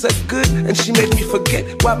she looks so good, and she made me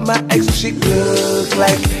forget what my ex-chick looked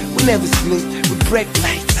like. We never sleep, we break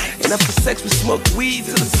nights. And after sex we smoke weed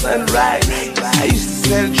till the sunrise. I used to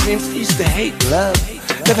sell dreams, I used to hate love.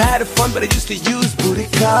 Never had fun, but I used to use booty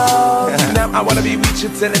calls. Now I wanna be with you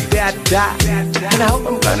till the day I die. And I hope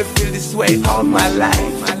I'm gonna feel this way all my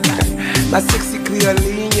life. My sexy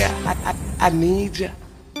Creolina, I need ya.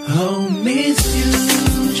 Oh, Miss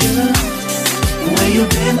Future, where you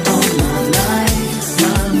been all my life?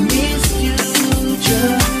 My Miss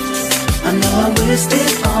Future, I know I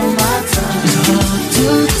wasted all my time. It's hard to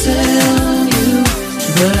tell you,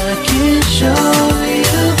 but I can show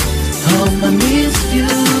you. Oh, my Miss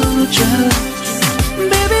Future,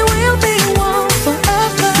 baby, we'll be one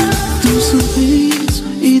forever. De um sorriso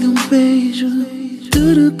e de um beijo,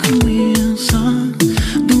 tudo começa.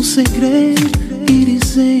 De um segredo e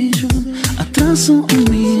desejo, atração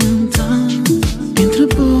aumenta. Entre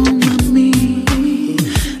bom a mim,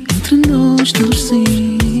 entre nós dois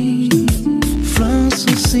sim. França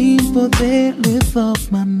sem poder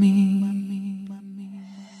levar-me a mim.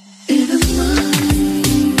 É demais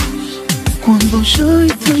quando você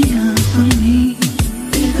olha para mim.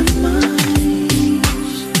 É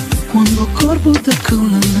demais quando o corpo te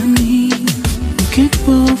cola na mim. O que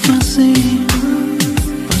vou fazer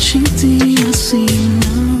pra sentir assim,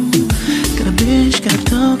 não? Cada vez que eu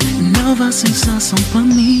toco, nova sensação pra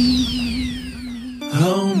mim.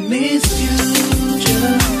 Oh, Miss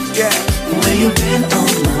Future, Yeah, where you been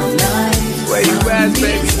all my life? where you at,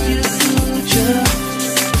 baby? Future,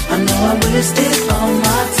 I know I wasted all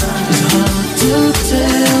my time. It's hard to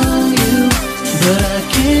tell you, but I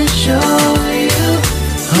can show you.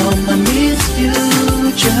 Oh, my Miss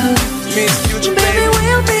Future, Miss Future, baby, baby.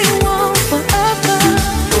 we'll be one forever.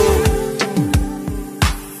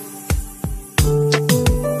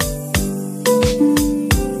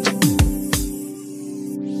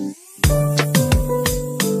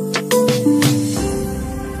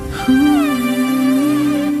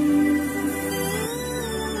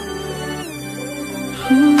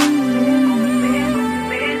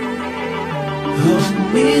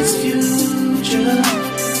 Oh, Miss Future,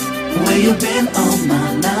 where you been all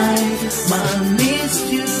my life? My Miss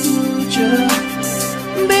Future,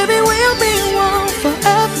 baby, we'll be one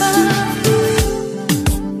forever.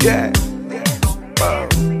 Yeah.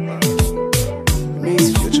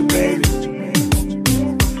 Miss Future, baby.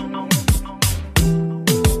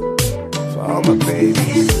 For all my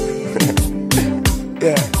babies.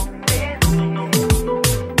 Yeah.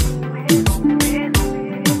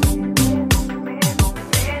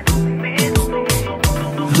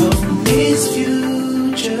 Oh, Miss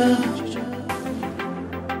Future.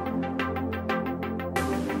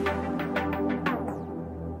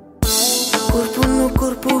 Corpo no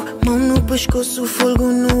corpo, mão no pescoço, fogo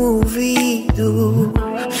no ouvido.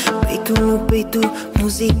 Peito no peito,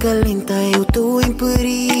 música lenta, eu tô em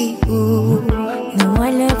perigo. Não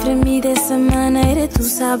olha pra mim dessa maneira, tu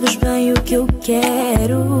sabes bem o que eu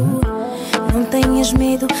quero. Não tenhas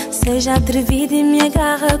medo, seja atrevido e me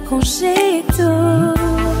agarra com jeito.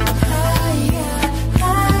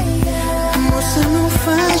 Moça, não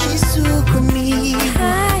faz isso comigo.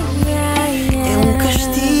 É um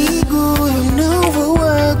castigo, eu não vou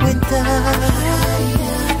aguentar.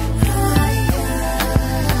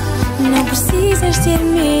 Não precisas ter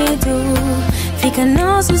medo, fica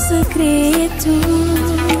nosso segredo.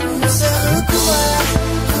 Moça, recuar,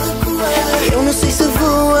 recuar. Eu não sei se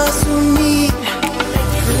vou assumir.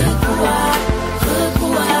 Recuar,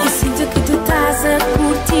 recuar. Eu sinto que tu estás a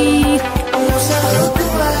curtir. Moça,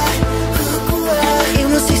 recuar, recuar. Eu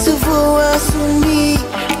não sei se vou assumir.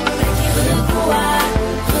 Recuar,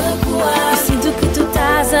 recuar. Eu sinto que tu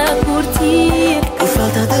estás a curtir. Por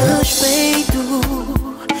falta de respeito,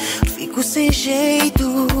 fico sem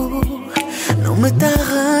jeito. Não me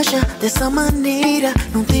arranja dessa maneira,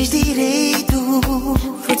 não tens direito.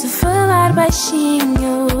 Vou-te falar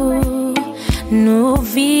baixinho no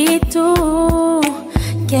ouvido,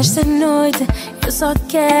 que esta noite eu só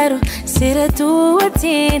quero ser a tua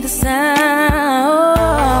atenção.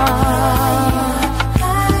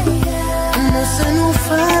 Moça, não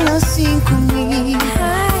fala assim comigo.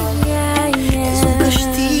 És um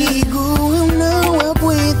castigo, eu não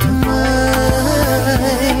aguento mais.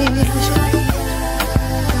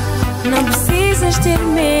 Não precisas ter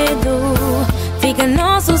medo, fica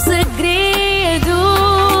nosso segredo.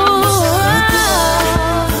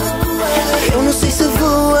 Eu não sei se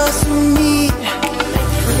vou assumir.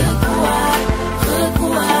 Recuar,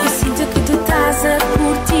 recuar. Eu sinto que tu estás a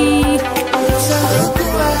curtir. Moça,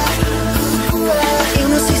 recuar, recuar. Eu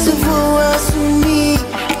não sei se vou assumir.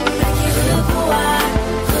 Recuar,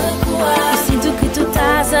 recuar. Eu sinto que tu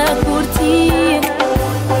estás a curtir.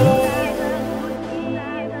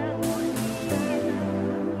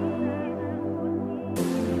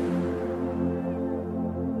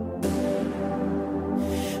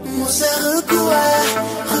 Moça, recuar,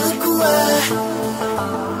 recuar.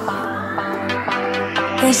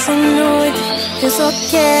 nessa noite eu só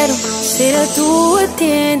quero ser a tua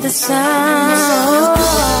tentação.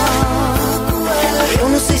 Eu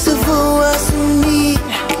não sei se vou assumir.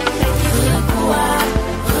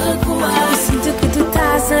 Eu sinto que tu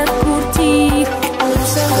estás a curtir.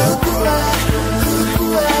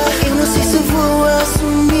 Eu não sei se vou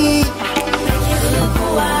assumir.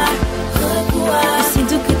 Eu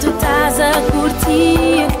sinto que tu estás a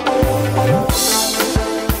curtir.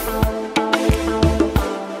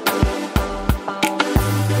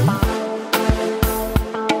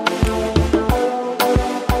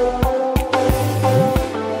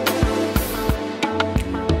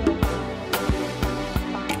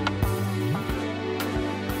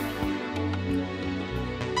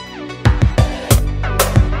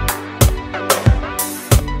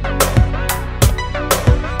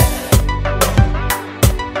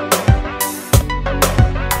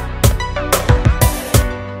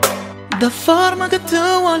 Da forma que tu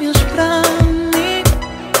olhas pra mim,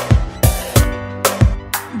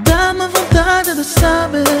 dá-me vontade de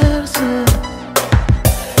saber se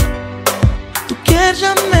tu queres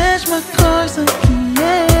a mesma coisa que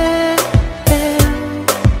eu.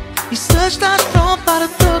 E se estás pronto para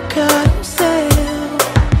tocar o céu.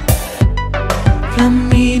 Pra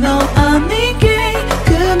mim não há ninguém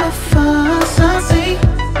que me faça assim,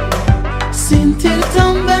 sentir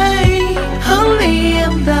tão bem,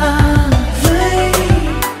 linda.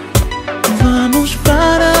 Vamos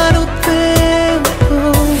parar o tempo,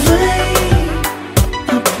 vem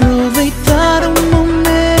aproveitar o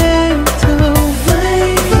momento,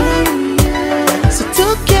 vem, se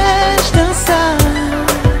tu queres dançar,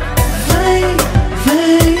 vem,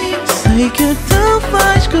 sei que tu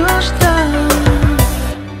vais gostar,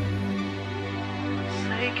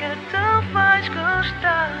 sei que tu vais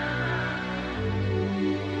gostar.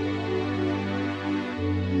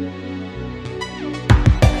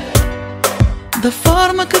 Da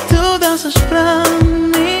forma que tu danças pra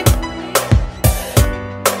mim,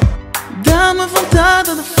 dá-me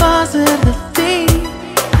vontade de fazer de ti,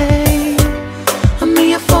 hey, a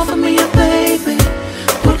minha fofa, minha baby,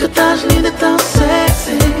 porque estás linda e tão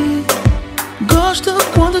sexy. Gosto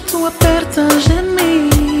quando tu apertas em mim,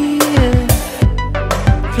 yeah.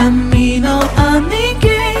 Pra mim não há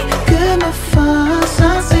ninguém que me faça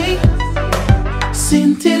assim,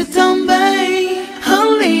 sentir tão bem,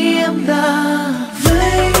 linda.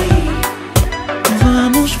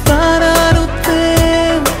 Vamos parar o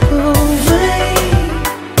tempo, vem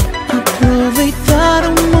aproveitar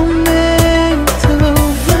o momento,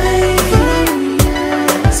 vem,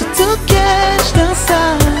 se tu queres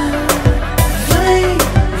dançar, vem,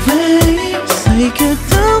 sei que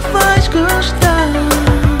tu vais gostar,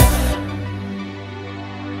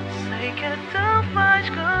 sei que tu vais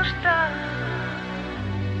gostar.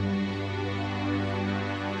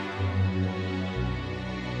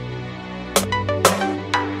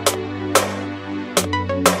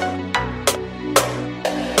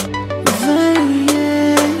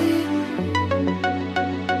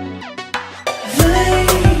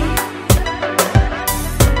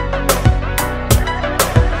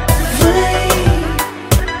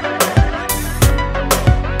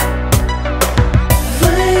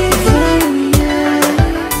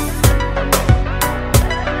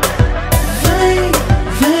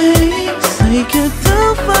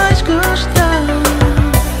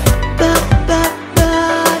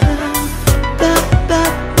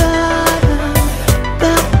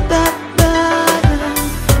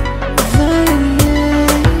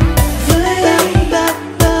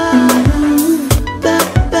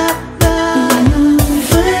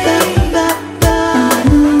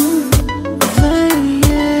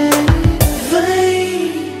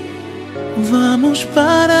 Vamos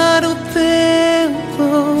parar o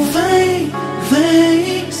tempo, vem,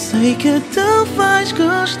 sei que tu vais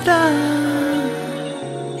gostar.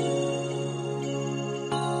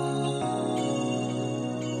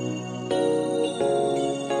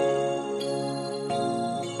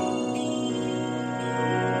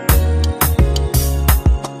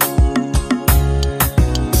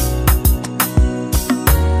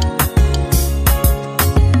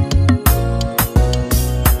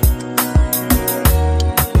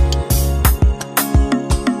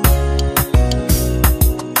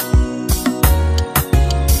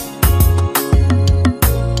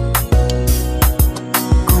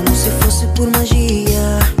 Por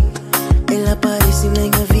magia, ela aparece na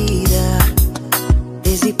minha vida.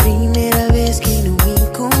 Desde a primeira vez que nos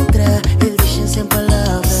encontra, ele deixa sem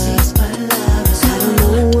palavras. I don't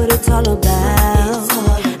know what it's all about.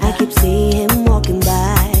 I keep seeing him walking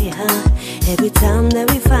by, Every time that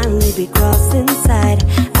we finally be crossed inside,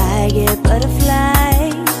 I get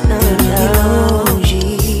butterflies.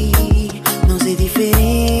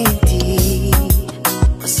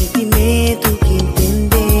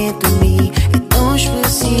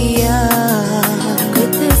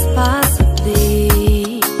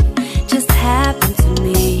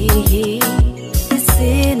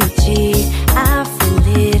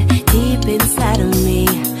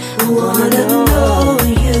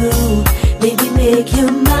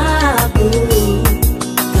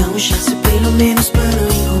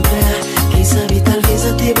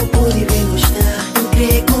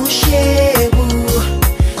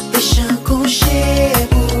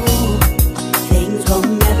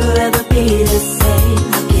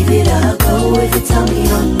 if you tell me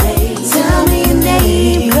your name. Tell me your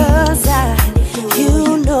name, 'cause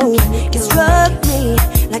you know, you struck me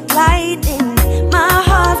like lightning. My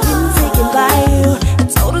heart's been taken by you, a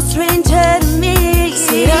total stranger to me.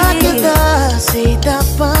 Será que dá aceita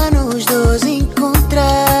para nós dois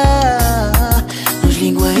encontrar? Nos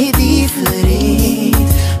linguagem diferente,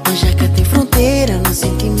 mas já que tem fronteira no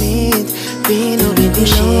sentimento. Bem no bem de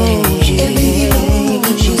longe, é diferente.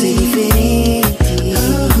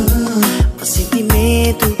 O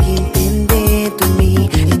sentimento que entender de mim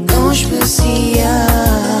é tão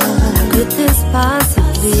especial. Could this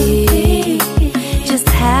possibly just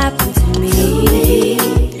happen to me?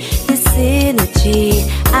 This energy,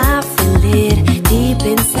 I feel it deep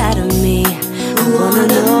inside of me. I wanna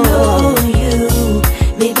know you,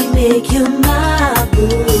 maybe make you my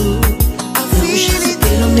boo. Não chance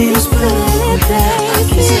pelo menos para encontrar.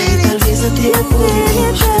 Quem sabe talvez até eu poder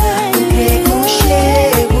mostrar. Entrei com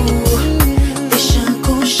cheiro, deixa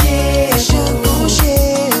com cheiro.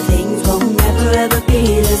 Things won't never ever be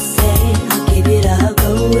the same. I'll give it a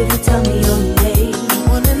go if you tell me your name.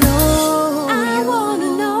 I wanna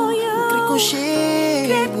know you. Entrei com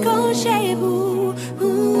cheiro.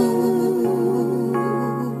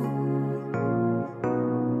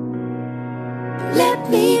 Let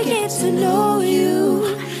me get to know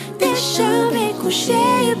you. Deixa-me com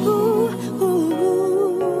cheiro.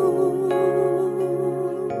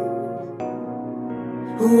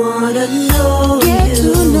 Wanna know Get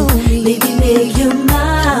you. to know me. Maybe make you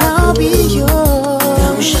mine. I'll be yours.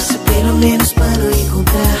 Dá chance pelo menos para não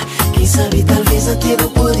encontrar. Quem sabe talvez até eu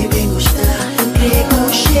poder bem gostar. Entrei com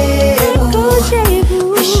cheiro,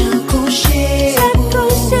 deixa com cheiro.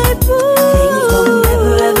 Things will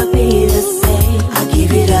never ever be the same. I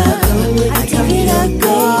give it up, I give it up, I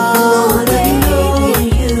wanna know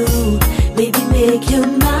you. Maybe make you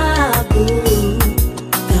my boo.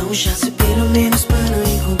 Dá chance pelo menos para não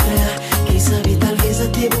encontrar. Quem sabe talvez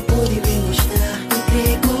até eu poder bem gostar.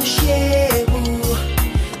 Entrei com cheiro,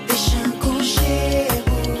 deixa com cheiro.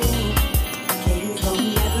 Things will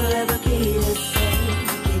never ever be the same.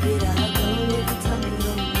 Give it a go if you tell me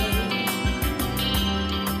your name.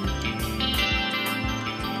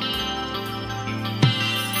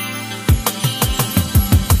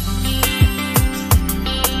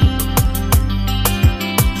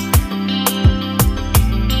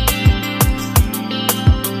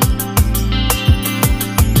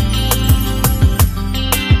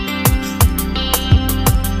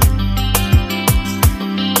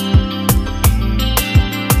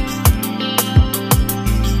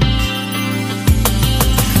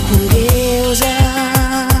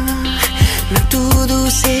 Na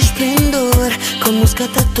tudo se esplendor, com música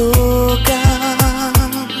tá toca,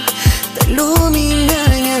 tá ilumina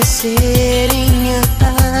minha ser, minha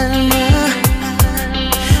alma,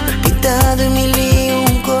 pintado em mil e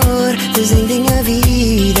cor, desenho de minha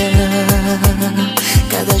vida.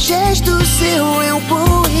 Cada gesto seu é uma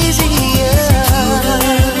poesia.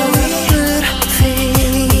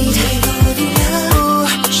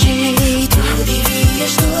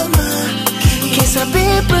 Quem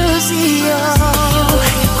saber passear,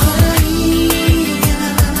 rainha,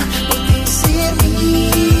 pode ser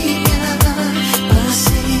minha, para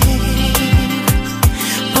sempre.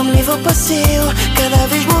 Vamos levar passeio, cada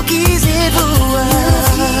vez vou quiser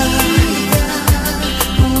voar.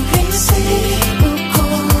 Um recebo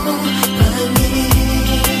companhia,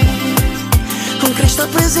 um Cristo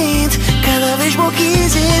presente, cada vez vou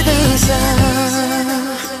quiser dançar.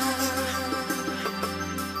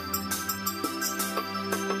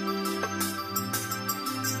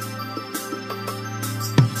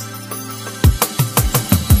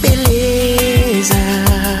 Beleza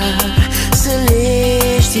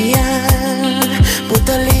celestial,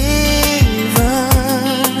 puta leva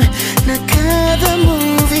na cada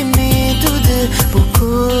movimento de por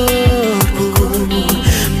corpo,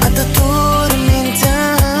 mata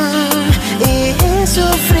tormentar e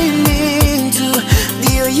sofrimento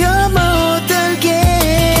de olhar outra alguém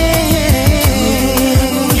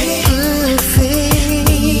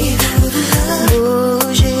perfeito, do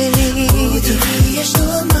jeito.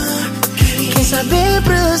 Quem saber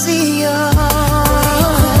prosseguir,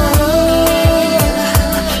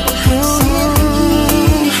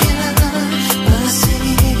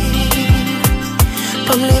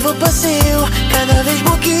 vamos levar passeio, cada vez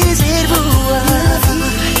vou quiser voar.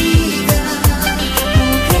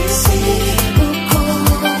 Um recebo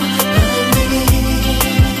companhia,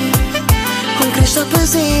 um Cristo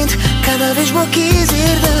presente, cada vez vou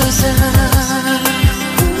quiser dançar.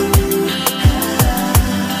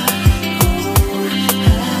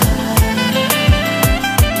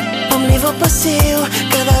 passeio,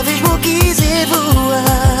 cada vez vou quiser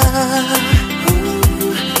voar.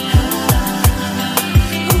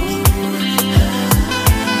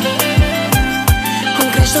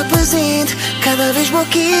 Com Cristo presente, cada vez vou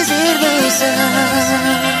quiser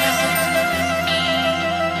dançar.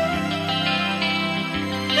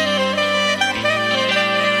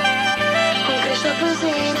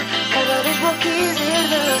 Cada vez vou quiser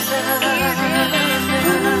dançar.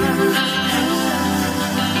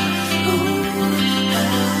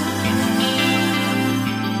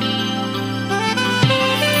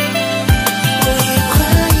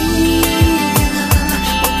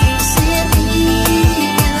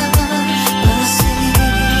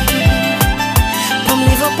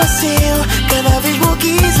 Passeio, cada vez vou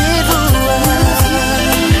quiser voar.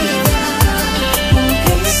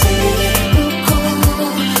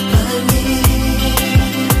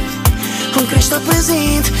 Com Cristo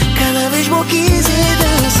presente, cada vez vou quiser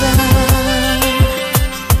dançar.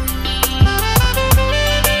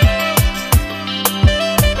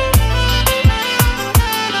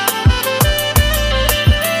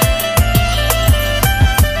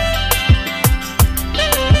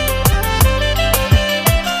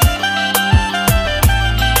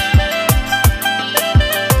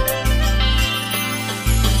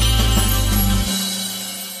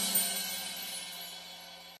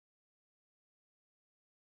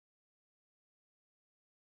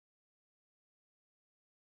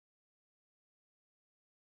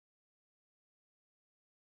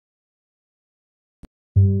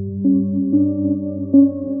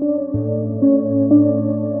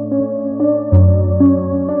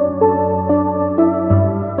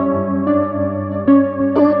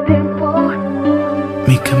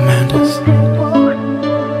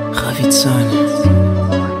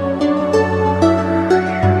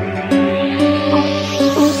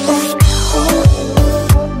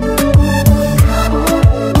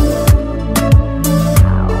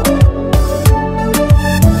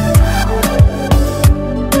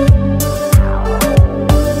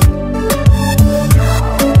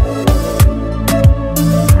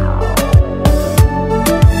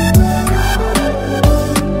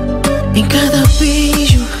 Em cada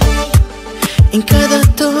beijo, em cada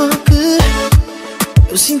toque,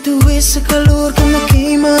 eu sinto esse calor que me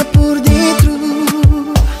queima por dentro.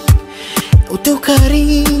 O teu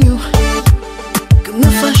carinho que me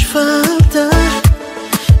faz falta.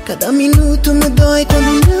 Cada minuto me dói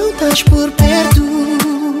quando não estás por perto.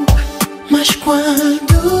 Mas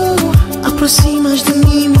quando aproximas de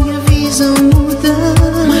mim, minha visão muda.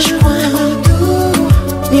 Mas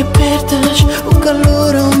quando me apertas, o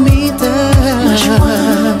calor aumenta. Mas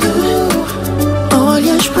quando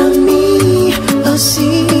olhas pra mim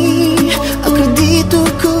assim, acredito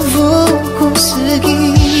que vou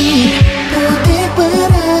conseguir poder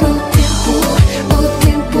parar o tempo, o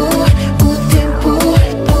tempo, o tempo,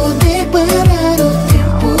 poder parar o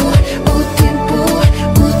tempo, o tempo,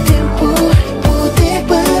 o tempo, poder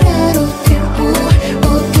parar o tempo, o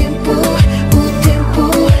tempo, o tempo,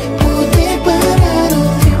 poder parar o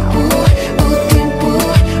tempo, o tempo,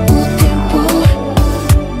 o tempo.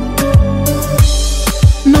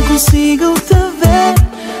 Não consigo te ver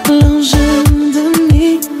longe de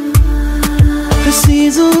mim.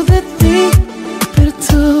 Preciso de ti,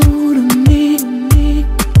 perto de mim.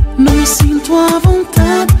 Não me sinto à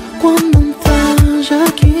vontade quando não estás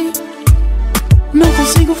aqui. Não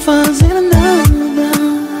consigo fazer nada.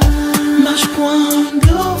 Mas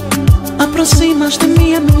quando aproximas de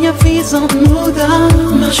mim, a minha visão muda.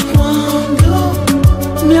 Mas quando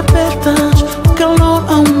me apertas, o calor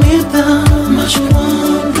aumenta. Mas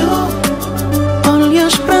quando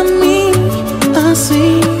olhas pra mim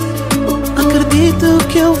assim, acredito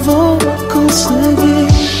que eu vou conseguir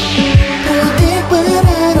poder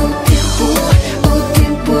parar o tempo, o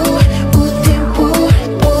tempo, o tempo,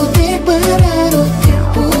 poder parar o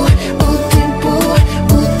tempo, o tempo,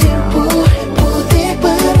 o tempo, poder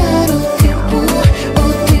parar o tempo, o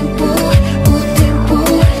tempo, o tempo,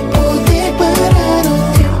 poder parar o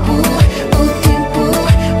tempo, o tempo,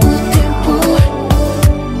 o tempo.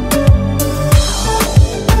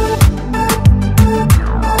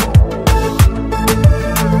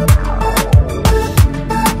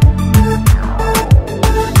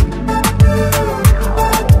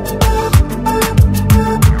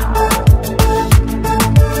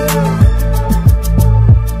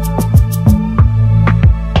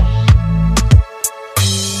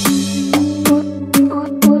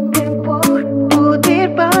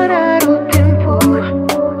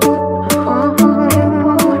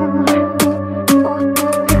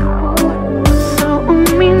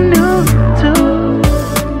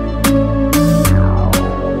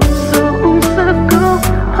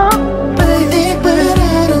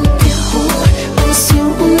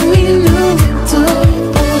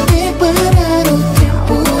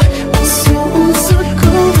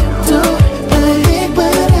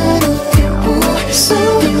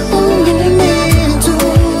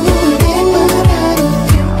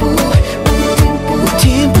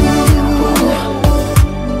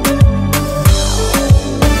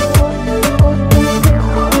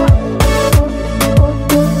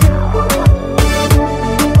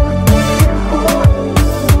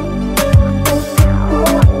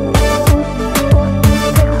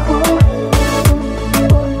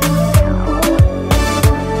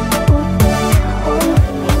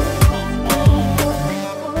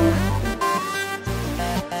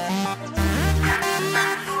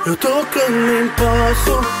 eu tô que nem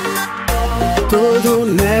posso. Tudo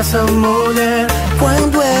nessa mulher.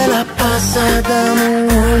 Quando ela passa, dá-me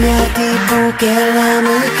um olhar tipo que ela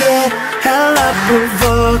me quer. Ela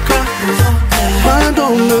provoca quando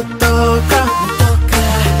me toca.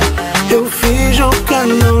 Eu finjo que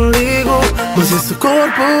não ligo, mas esse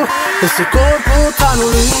corpo tá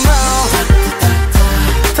no limão.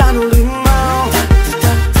 Tá no limão.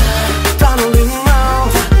 Tá no limão.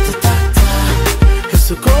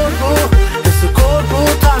 Esse corpo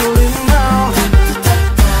tá no limão.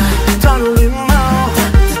 Tá no limão.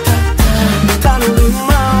 Tá no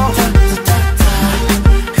limão.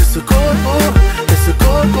 Esse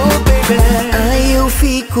corpo, baby. Ai, eu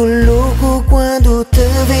fico louco quando te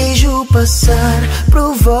vejo passar.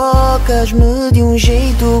 Provocas-me de um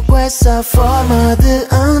jeito com essa forma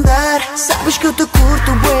de andar. Sabes que eu te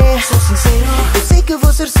curto, bué. Sou sincero, eu sei que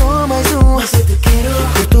vou ser só mais um, mas eu te quero.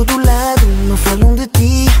 Por todo lado, não falam de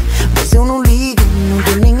ti, mas eu não ligo, não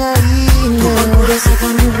tô nem aí. Não por essa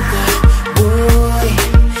canuca, boy,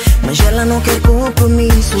 mas ela não quer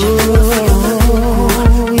compromisso.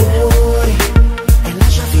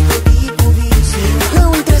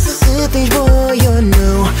 Tens boy ou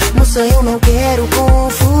não, moça, eu não quero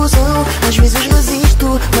confusão. Às vezes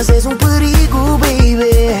resisto, mas és um perigo,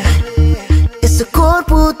 baby. Esse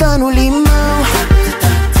corpo tá no limão.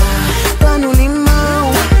 Tá no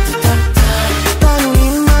limão. Tá no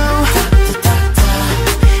limão.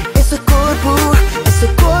 Esse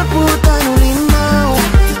corpo tá no limão.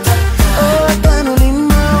 Oh, tá no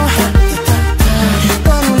limão.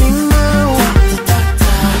 Tá no limão.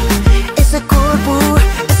 Esse corpo,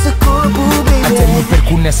 até me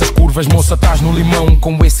perco nessas curvas, moça, estás no limão.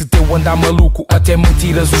 Com esse teu andar maluco, até me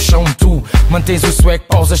tiras o chão. Tu mantens o swag,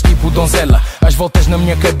 pausas tipo donzela. As voltas na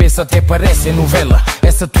minha cabeça até parecem novela.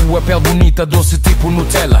 Essa tua pele bonita, doce tipo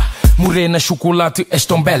Nutella. Morena, chocolate, és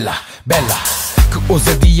tão bela, bela. Que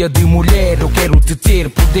ousadia de mulher, eu quero te ter.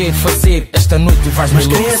 Poder fazer esta noite vais-me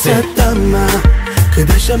enlouquecer. Mas quem é essa dama que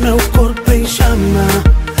deixa meu corpo em chama?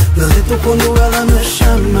 Derreto quando ela me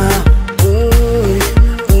chama.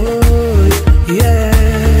 Yeah.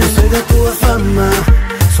 Eu sei da tua fama,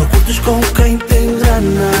 só curtes com quem tem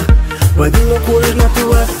grana. Vai de loucuras na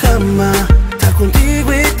tua cama. Tá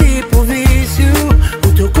contigo é tipo vício.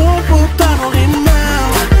 O teu corpo tá no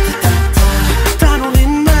limão. Tá no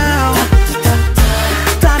limão.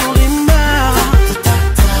 Tá no limão.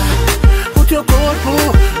 O teu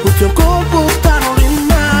corpo tá no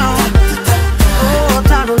limão. Oh,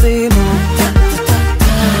 tá no limão.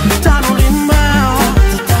 Tá no limão.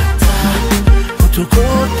 Tu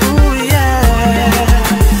corpo, yeah.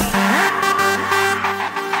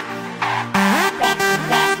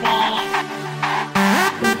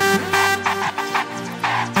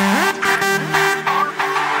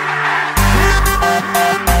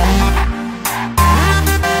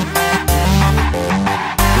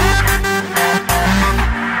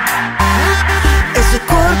 esse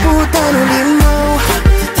corpo tá no limão.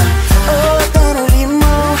 Oh, tá no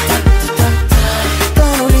limão. Tá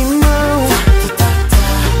no limão.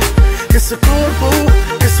 Esse corpo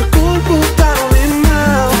tá no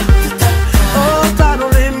limão. Oh, tá no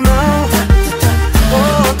limão.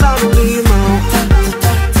 Oh, tá no limão.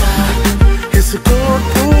 Esse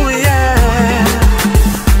corpo, yeah.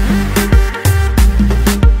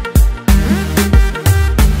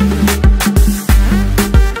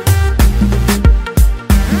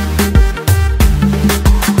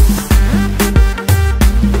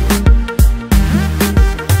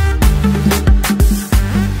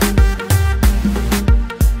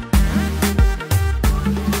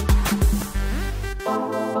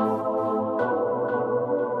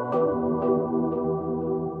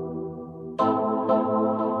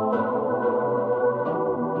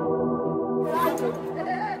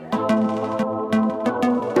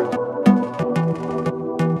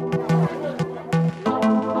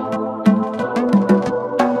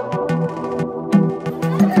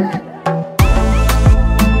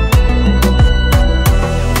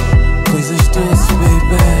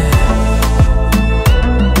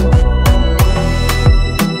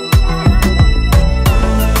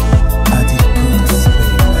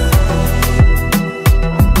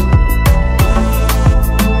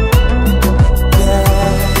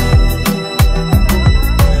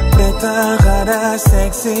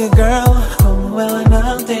 Sexy girl, como ela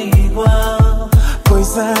não tem igual.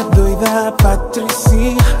 Coisa doida,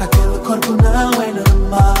 Patricia, aquele corpo não é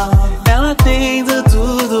normal. Ela tem de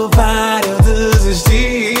tudo para eu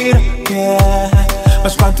desistir, yeah.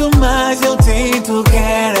 Mas quanto mais eu tento,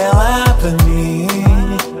 quero ela pra mim.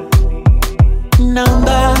 Não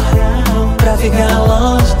dá pra ficar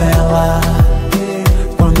longe dela.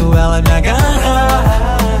 Quando ela me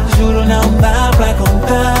agarra, juro não dá pra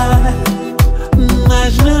contar,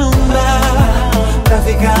 mas não dá pra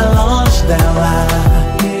ficar longe dela.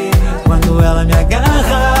 Quando ela me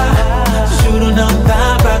agarra, juro não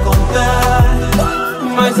dá pra contar,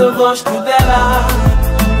 mas eu gosto dela.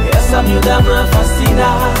 Essa miúda me fascina.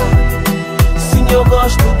 Sim, eu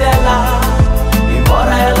gosto dela,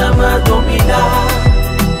 embora ela me domina.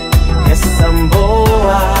 Essa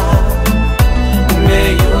boa,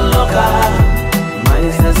 meio louca,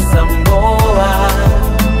 mas essa boa,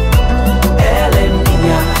 ela é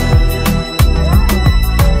minha.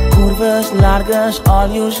 Curvas largas,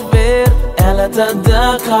 olhos verdes, ela tá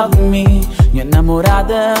de cabo de mim. Minha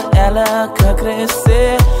namorada, ela quer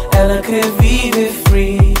crescer, ela quer viver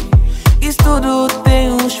free. Isso tudo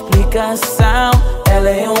tem uma explicação, ela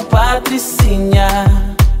é um patricinha.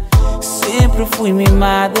 Sempre fui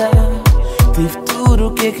mimada, tive tudo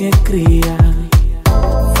o que queria.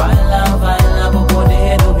 Vai lá, vou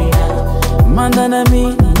poder dominar. Manda na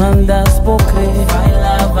mim, manda-se por crer. Vai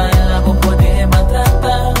lá, vou poder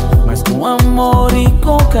maltratar, mas com amor e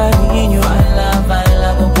com carinho. Vai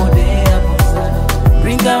lá, vou poder abusar.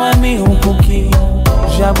 Brinca a mim um pouquinho,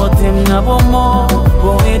 já botei-me na bomba.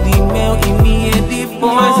 Bom é de meu e me é de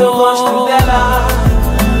bom, mas eu gosto dela.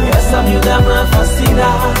 Essa miúda me fascina.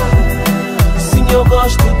 Sim, eu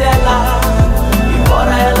gosto dela,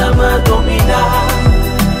 embora ela me domina.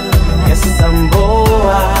 Essa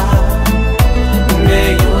boa,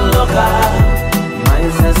 meio louca,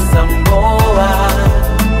 mas essa boa,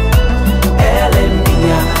 ela é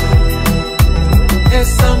minha.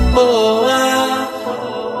 Essa boa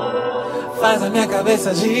faz a minha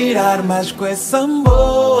cabeça girar, mas com essa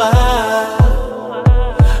boa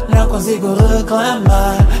não consigo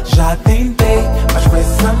reclamar. Já tentei, mas com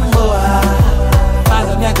essa boa faz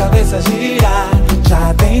a minha cabeça girar.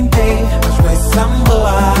 Já tentei, mas com essa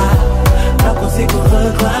boa não consigo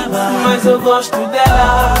reclamar. Mas eu gosto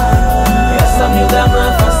dela, essa miúda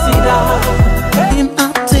me fascina. E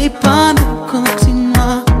matei para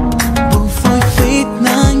continuar, tudo foi feito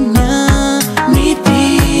na minha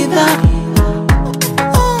medida.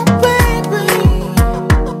 Oh baby,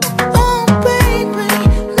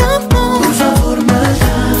 não. Por favor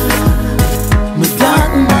me dá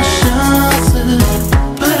uma chance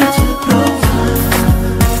para te provar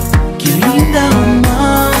que ainda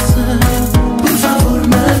amasse. Por favor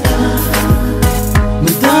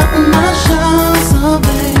me dá uma chance, oh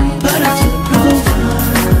baby, para te provar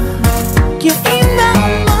que ainda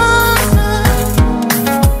amasse.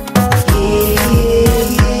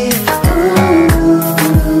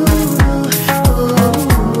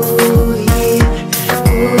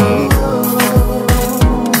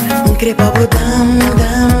 Crepa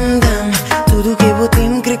dam, tudo que eu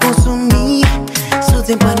tenho quer consumir. Só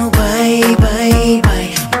tem pra não vai.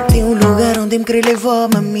 Tem um lugar onde me quer levar,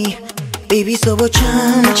 mami. Baby, só vou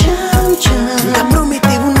tcham. Tá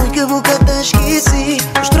prometeu um noite que a boca tá esqueci.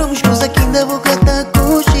 Os trocos que usa aqui da boca tá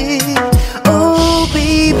coxi. Oh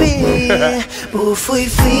baby, pô, foi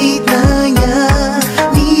feita na minha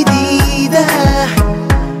medida.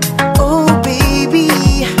 Oh baby,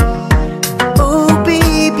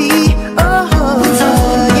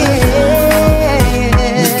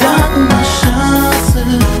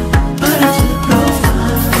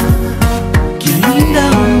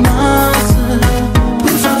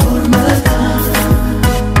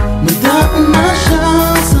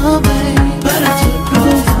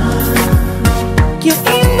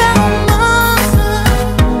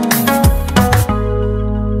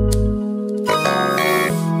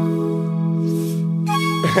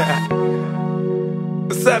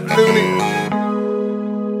 What's up, Looney?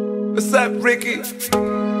 What's up, Ricky?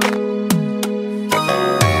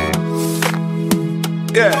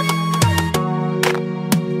 Yeah.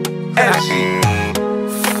 Energy.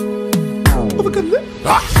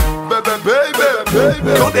 Baby.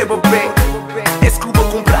 Quand des bobés, est-ce que vous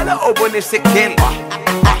comprenez ou bon c'est quel?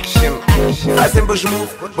 Fazem bons moves,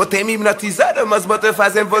 botei-me hipnotizada, mas bota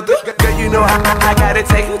fazem voodoo. Girl, you know I gotta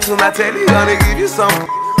take you to my telly, gonna give you some.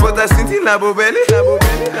 Bota sentir na bobele,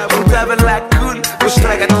 tava lá cool, vou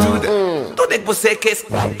estragar tudo. Tudo é que você quer,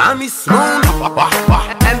 I'm smooth.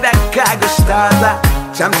 Anda cá gostosa,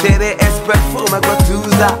 já me cheirei esse perfume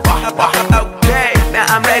gostosa. Ok, now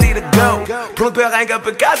I'm ready to go. Pronto pra arrancar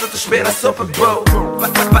pra casa, tu espera só pra boa.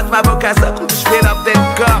 Bate-me a boca, só quando tu espera up dentro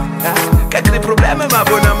do carro. Que aquele problema, uma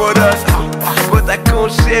boa namorosa. Bota com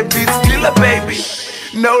cheio, beats, baby.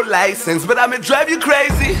 No license, but I'ma drive you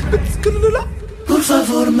crazy. Por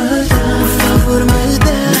favor me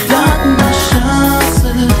dá uma chance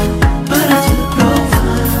para te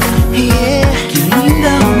provar, yeah, que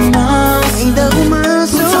ainda uma,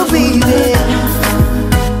 oh baby.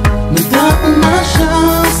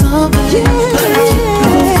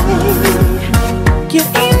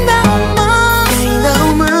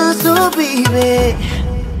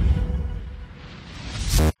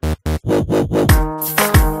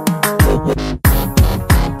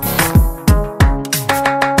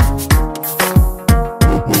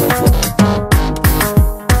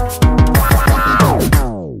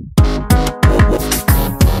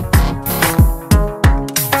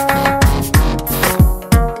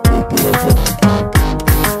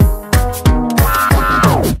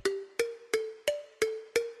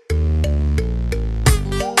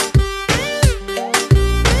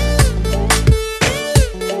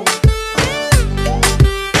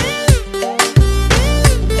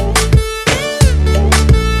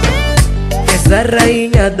 a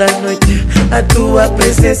rainha da noite. A tua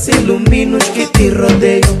presença ilumina os que te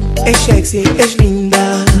rodeiam. És sexy, és linda.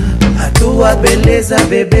 A tua beleza,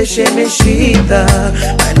 bebê, mexida.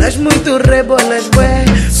 Bailas muito, rebolas, bué.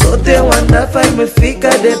 Só teu andar faz-me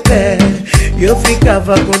ficar de pé. Eu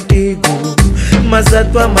ficava contigo, mas a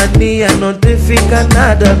tua mania não te fica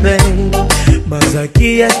nada bem. Mas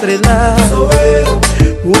aqui a estrela sou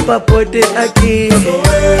eu, o papote aqui sou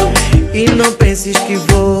eu. E não penses que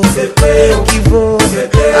vou ser teu, que vou ser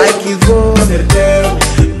teu, ai que vou ser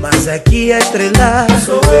teu. Mas aqui a estrela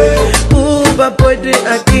sou eu, o papote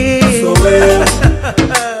aqui sou eu.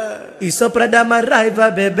 E só pra dar mais raiva,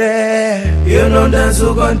 bebê, eu não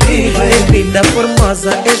danço contigo. És linda,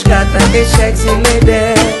 formosa, és gata, és sexy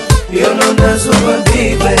lady. Eu não danço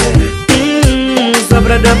contigo. Só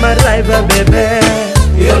pra dar mais raiva, bebê,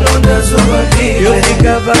 eu não danço contigo. Eu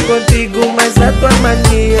ficava contigo, mas a tua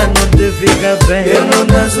mania não te fica bem. Eu não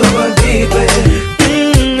danço contigo.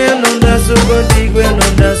 Eu não danço contigo, eu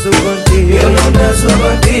não danço contigo. Eu não danço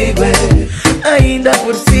contigo. Ainda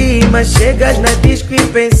por cima chegas na disco e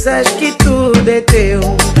pensas que tudo é teu.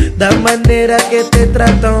 Da maneira que te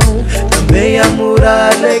tratam, também a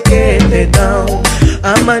moral é que te dão.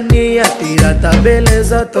 A mania tira a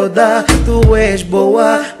beleza toda. Tu és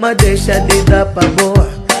boa, mas deixa de dar pra boa.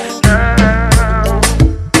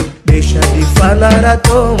 Deixa de falar à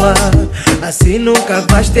toa. Assim nunca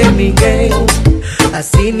vais ter ninguém.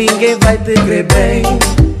 Assim ninguém vai te crer bem.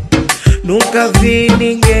 Nunca vi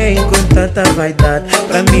ninguém com tanta vaidade.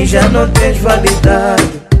 Pra mim já não tens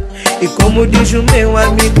validade. E como diz o meu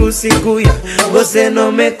amigo Ciguia, você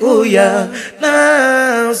não me cuia.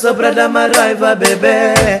 Não, só pra dar mais raiva,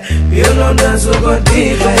 bebê, eu não danço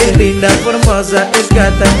contigo. És linda, formosa, és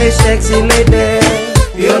gata, és sexy lady.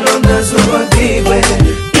 Eu não danço contigo.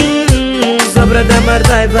 Só pra dar mais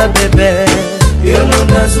raiva, bebê, eu não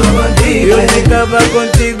danço contigo. Eu ficava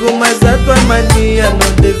contigo, mas a tua mania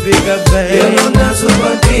não te fica bem. Eu não danço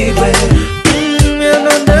contigo. Eu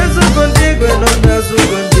não danço contigo, eu não danço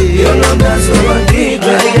contigo. Eu não danço contigo.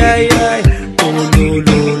 Ai, ai, ai.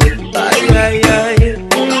 Ai, ai, ai.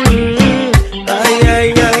 Ai, ai,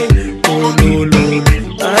 ai.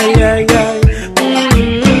 Ai, ai, ai.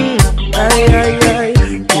 Ai, ai, ai.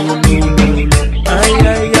 Ai,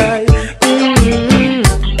 ai, ai.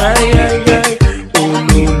 Ai, ai, ai.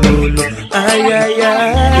 Ai, ai, ai.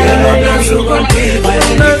 Eu não danço contigo. Eu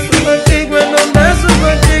não danço contigo, eu não danço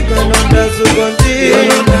contigo. Eu não danço contigo. Eu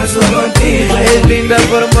não danço contigo. És linda,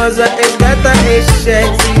 formosa, és gata, és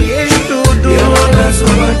sexy, és tudo. Eu não danço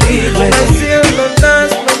contigo. Mas se eu não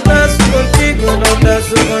danço contigo, eu não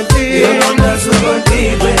danço contigo. Eu não danço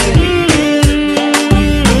contigo.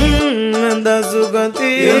 Não danço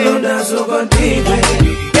contigo. Eu não danço contigo.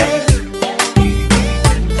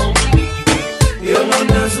 Eu não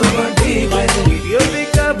danço contigo. Eu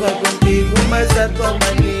ficava contigo, mas a tua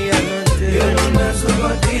mania não te. Eu não danço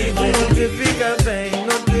contigo. Não te fica bem,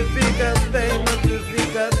 não te fica bem, não te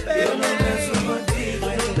fica bem. Eu não danço contigo, eu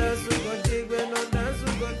não danço contigo, eu não danço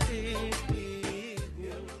contigo.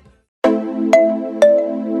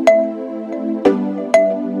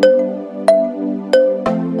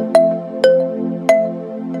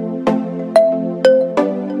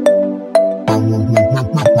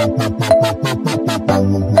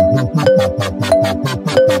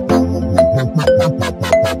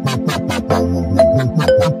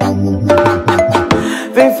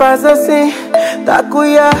 Vem, faz assim, tá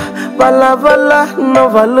cuia, vai lá, não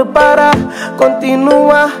vale parar.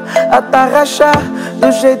 Continua a tarrachar,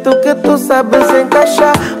 do jeito que tu sabes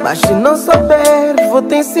encaixar. Mas se não souberes, vou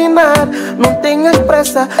te ensinar. Não tenhas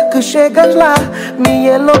pressa, que chegas lá. Me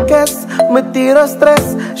enlouquece, me tira o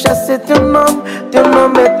stress. Já sei teu nome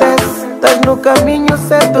é Tess. Estás no caminho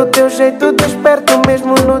certo, teu jeito desperto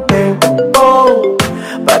mesmo no tempo. Oh,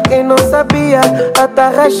 pra quem não sabia, a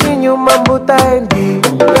tarraxinha, o mambo tá em dia.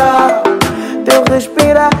 Teu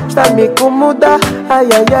respirar está me incomodar. Ai,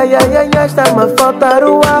 ai, ai, ai, ai, ai, está-me a faltar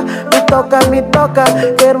o ar. Me toca,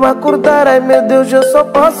 quero acordar. Ai meu Deus, eu só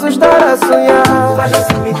posso estar a sonhar. Faz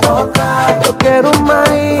assim, me toca, eu quero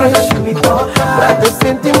mais. Faz assim, me toca, pra te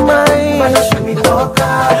sentir mais. Faz assim, me toca,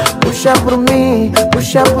 puxa por mim,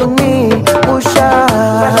 puxa por mim, puxa.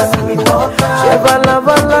 Faz assim, me toca,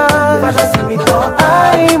 vai lá. Faz assim, me toca,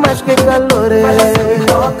 ai, mas que calor é. Faz assim, me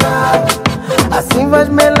toca, assim vais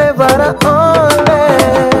me levar aonde?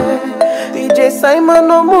 DJ Simon,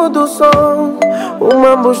 não muda o som. O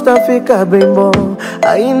mambo está a ficar bem bom.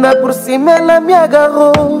 Ainda por cima ela me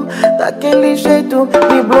agarrou. Daquele jeito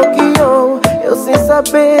me bloqueou. Eu sem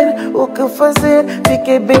saber o que fazer.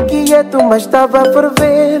 Fiquei bem quieto, mas estava a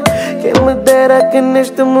ferver. Quem me dera que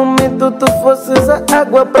neste momento tu fosses a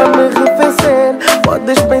água pra me arrefecer.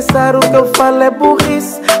 Podes pensar o que eu falo é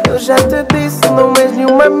burrice. Eu já te disse, não és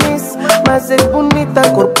nenhuma miss, mas és bonita,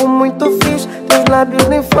 corpo muito fixe. Teus lábios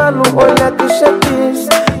nem falo, olha que chatice.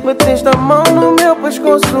 Meteste a mão no meu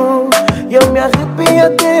pescoço e eu me arrepio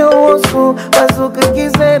até o osso. Faz o que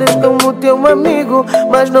quiseres como teu amigo,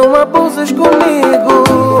 mas não abuses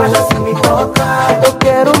comigo. Mas assim me toca, eu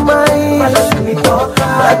quero mais. Mas assim me toca,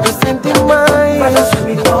 pra te sentir mais. Mas assim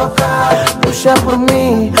me toca, puxa por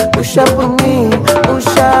mim, puxa por mim,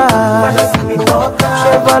 puxa. Mas assim me toca,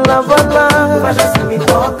 puxa, vai lá, vai lá. Mas assim me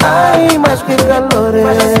toca, ai, mas que calor é.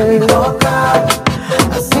 Mas assim me toca,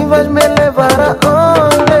 assim vais me levar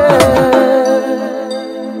aonde?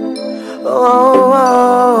 Oh, oh,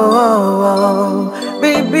 oh, oh,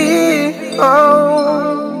 baby, oh.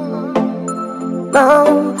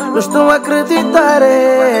 Não estou a acreditar,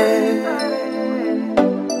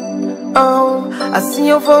 oh, assim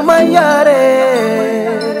eu vou maiar,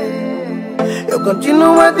 eu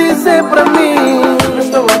continuo a dizer pra mim, não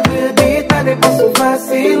estou a acreditar, nem posso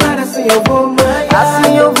vacilar, assim eu vou maiar.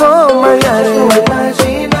 Assim eu vou maiar, estou a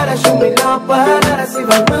imaginar, acho melhor parar, assim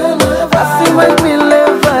vai me levar. Assim vai me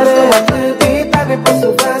levar, estou a acreditar, nem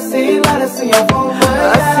posso vacilar, assim eu vou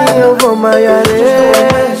maiar. Assim eu vou maiar, estou a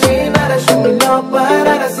imaginar, acho melhor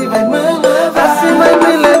parar, assim vai me levar. Assim vai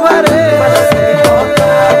me levar,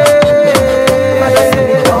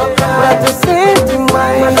 pra te sentir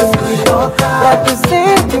mais, pra te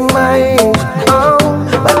sentir mais, oh,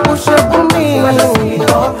 vai puxar por mim,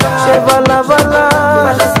 chega lá, vai lá,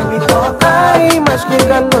 ai, mas que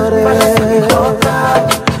calor é,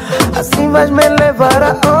 assim vais me levar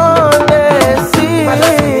aonde? Sim,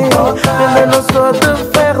 eu não sou de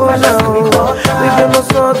ferro, não, eu não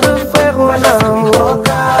sou de ferro, não,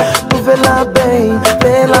 tu vê lá bem,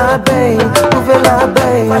 vê lá bem, tu vê lá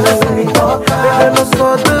bem, eu não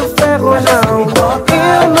sou de ferro, não,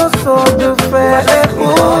 eu não sou de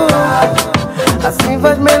ferro, assim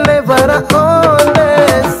vais me levar aonde?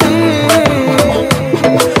 Sim,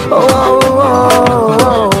 oh, oh,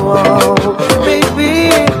 oh, oh, oh, baby,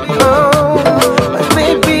 oh, mas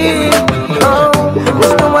baby, oh, não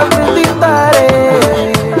estou a acreditar,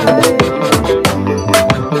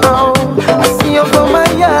 oh, assim eu vou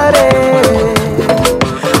maiar,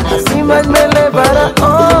 assim vais me levar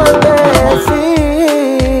aonde?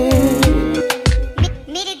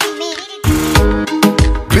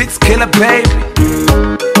 Beats killer, baby.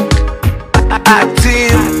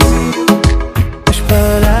 Active.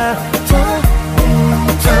 Esperar,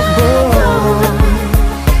 tá bom.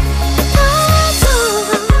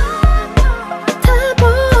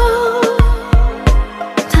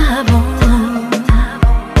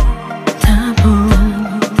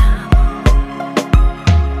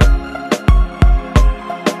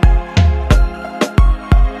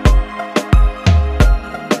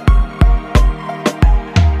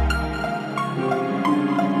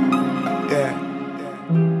 Yeah.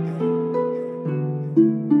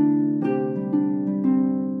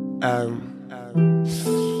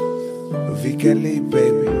 Vikali,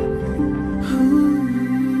 baby.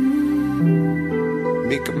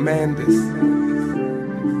 Mika Mendes.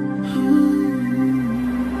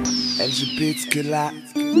 LGBT killer.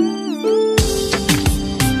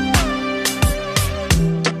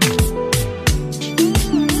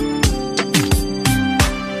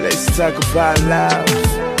 Let's talk about love.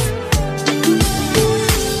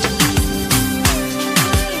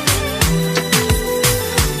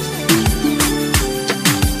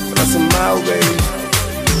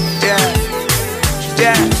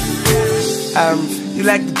 Yeah, you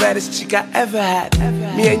like the baddest chick I ever had.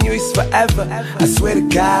 Me and you is forever. I swear to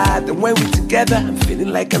God, and when we together, I'm feeling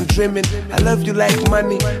like I'm dreaming. I love you like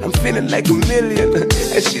money, I'm feeling like a million.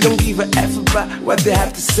 And she don't give a F about what they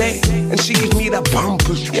have to say. And she give me that bump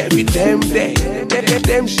every damn day.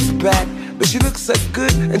 Damn, she's bad, but she looks so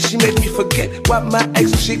good. And she made me forget what my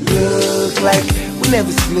ex-chick looked like. We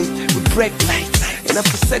never sleep, we break nights. And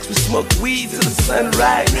after sex we smoke weed till the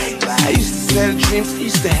sunrise. I used to sell dreams, I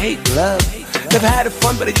used to hate love. Never had a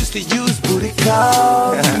fun, but I used to use booty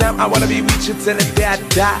calls. Now I wanna be with you till the day I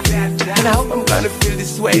die. And I hope I'm gonna feel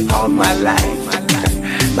this way all my life.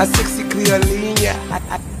 My sexy Creoline,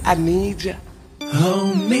 I need ya.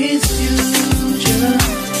 Oh, Miss Future,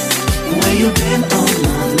 where you been all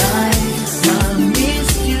my life? I miss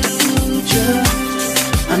Future,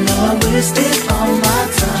 I know I wasted all my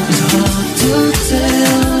time. It's hard to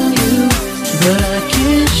tell you, but I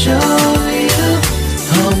can show you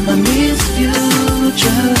how I miss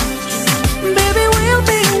Future. Baby, we'll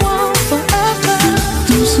be one forever.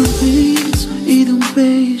 De um sorriso e de um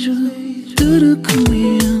beijo, tudo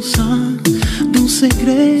começa.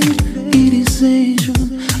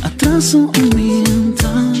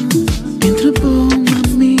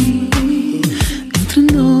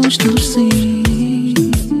 distorci.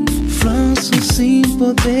 Flanço sem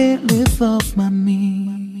poder levar-me a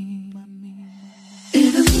mim.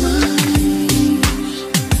 Era mais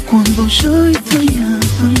quando o jeito olhava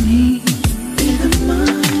para mim. Era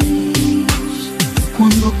mais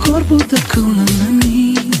quando o corpo tá colando a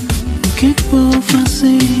mim. O que é que vou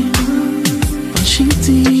fazer pra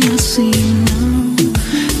sentir assim? Não,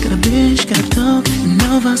 cada vez, cada toque,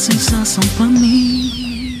 nova sensação pra mim.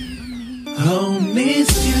 Oh, Miss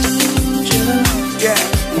Future, Yeah,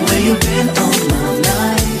 where you been all my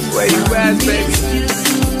life? where you at, baby?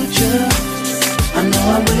 Future, I know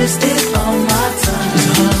I wasted all my time. It's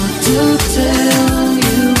hard to tell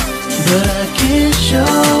you, but I can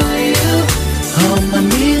show you. Oh, my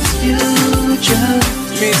Miss Future,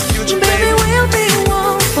 Miss Future, baby, baby. we'll be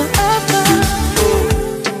one forever.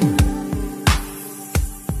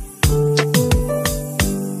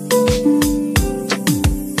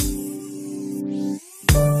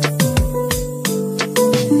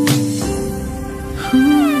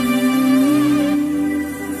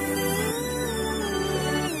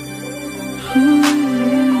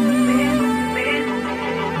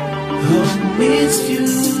 Oh, Miss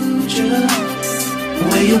Future,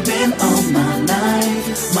 where you been all my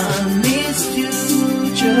life? My Miss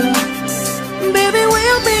Future, baby,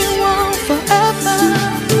 we'll be one forever.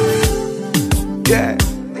 Yeah.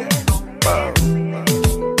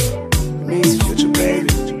 Miss Future, baby.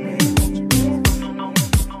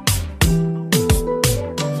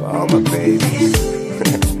 For all my babies.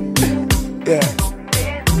 Yeah.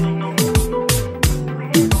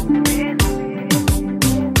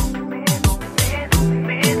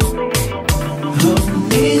 Oh,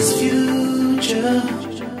 Miss Future.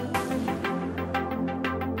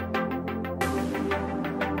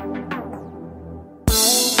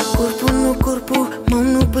 Corpo no corpo, mão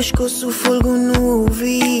no pescoço, fogo no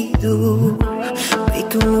ouvido.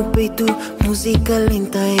 Peito no peito, música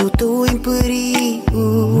lenta, eu tô em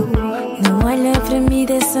perigo. Não olha pra mim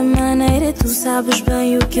dessa maneira, tu sabes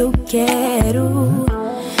bem o que eu quero.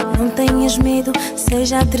 Não tenhas medo,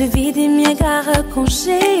 seja atrevido e me agarra com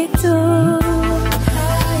jeito.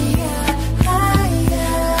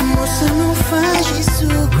 Moça, não faz isso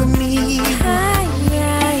comigo.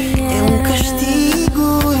 É um castigo,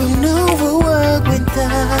 eu não vou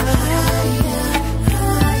aguentar.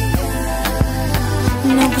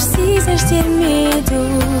 Não precisas ter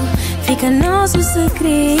medo, fica nosso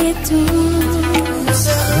segredo.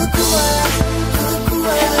 Moça, recua,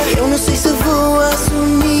 recua. Eu não sei se vou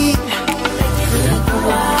assumir.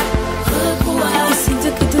 Eu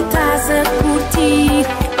sinto que tu estás a curtir.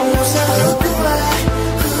 Moça, recua,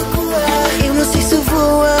 recua. Eu não sei se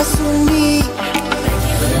vou assumir.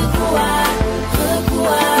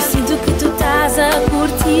 Eu sinto que tu estás a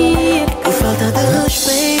curtir. Por falta de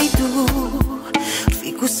respeito,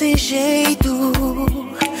 fico sem jeito.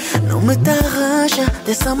 Não me tarraxa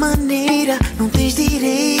dessa maneira, não tens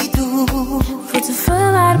direito. Vou-te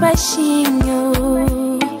falar baixinho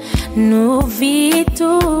no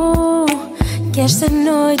ouvido, que esta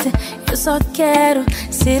noite eu só quero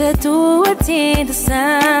ser a tua tentação.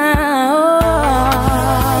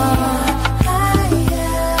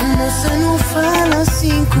 Moça, não fala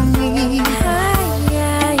assim comigo.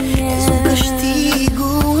 És um castigo,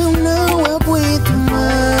 eu não aguento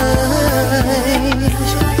mais.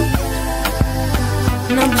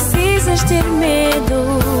 Não precisas ter medo,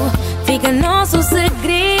 fica nosso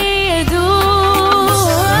segredo.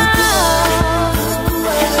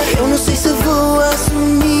 Eu não sei se vou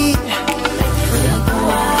assumir.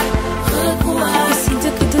 Eu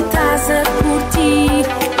sinto que tu estás a curtir.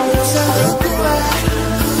 Moça, recua,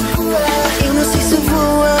 recua. Eu não sei se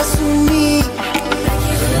vou assumir.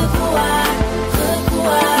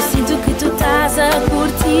 Eu sinto que tu estás a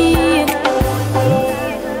curtir.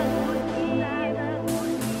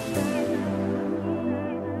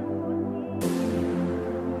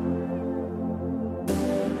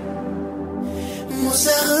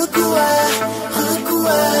 Moça, recua,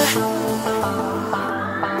 recua.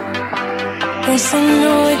 Esta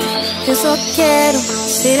noite eu só quero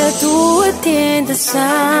ser a tua tentação.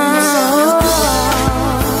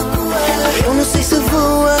 Eu não sei se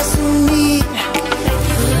vou assumir.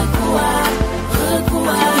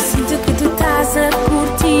 Eu sinto que tu estás a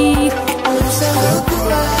curtir. Moça,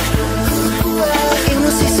 recua, recua. Eu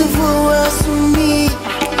não sei se vou assumir.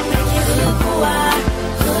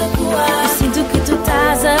 Eu sinto que tu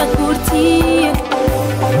estás a curtir.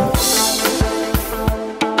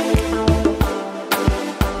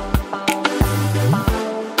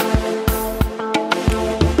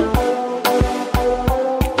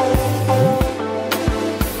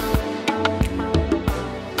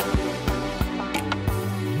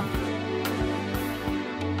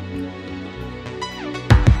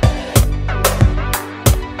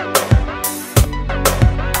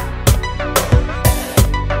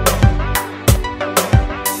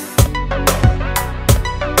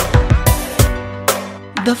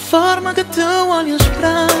 Da forma que tu olhas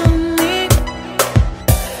pra mim,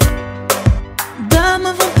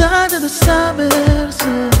 dá-me vontade de saber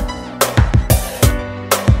se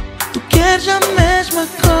tu queres a mesma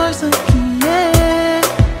coisa que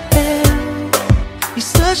eu. E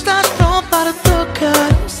se estás pronto para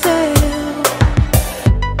tocar o céu.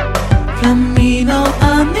 Pra mim não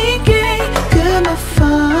há ninguém que me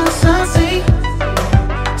faça assim,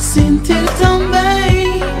 sentir tão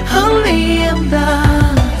bem, linda.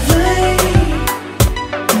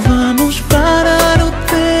 Vamos parar o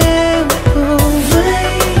tempo,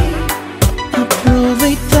 vem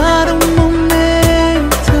aproveitar o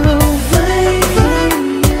momento, vem,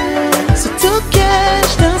 se tu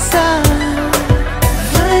queres dançar,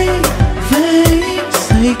 vem,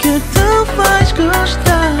 sei que tu vais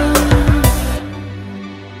gostar,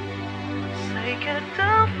 sei que tu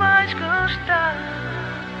vais gostar.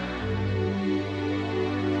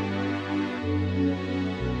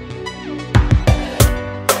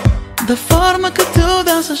 Da forma que tu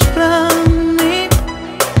danças pra mim,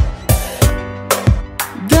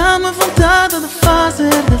 dá-me vontade de fazer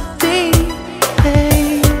de ti,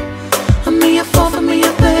 hey, a minha fofa,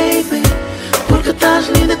 minha baby, porque estás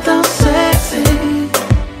linda, tão sexy.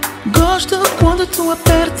 Gosto quando tu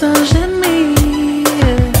apertas em mim,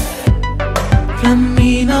 yeah. Pra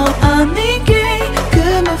mim não há ninguém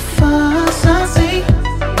que me faça assim,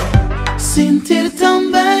 sentir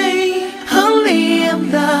tão bem,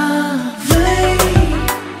 linda.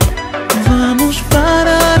 Vamos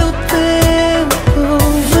parar o tempo,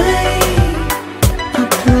 vem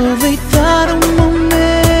aproveitar o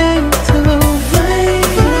momento, vem,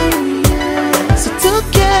 se tu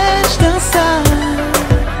queres dançar,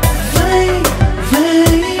 vem,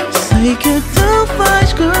 sei que tu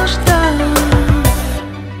vais gostar,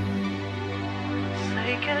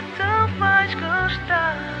 sei que tu vais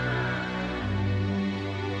gostar.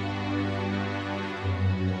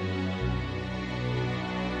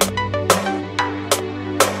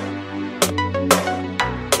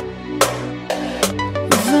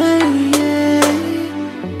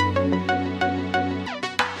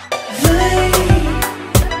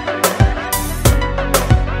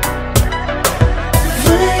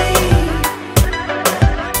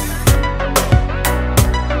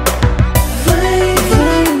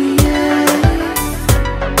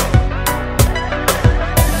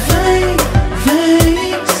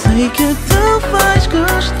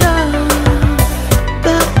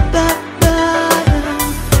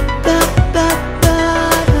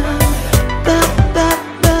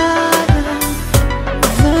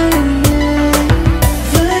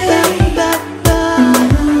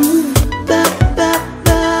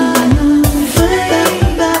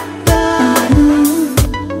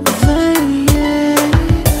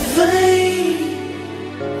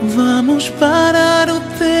 Vamos parar o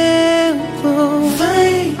tempo,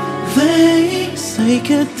 vem, sei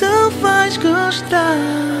que tu vais gostar.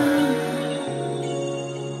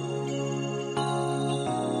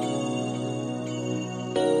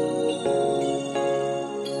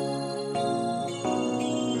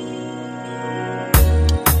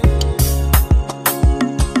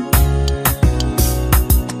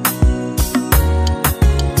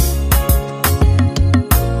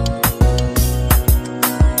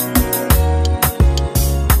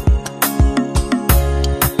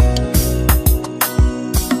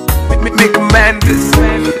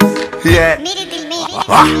 Yeah.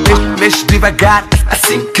 Mexe devagar,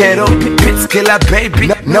 assim quero. Pizquela baby,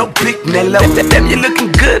 no big Nello. Damn, you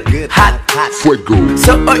looking good, hot, fuego.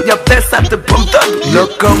 So olha, peça the boom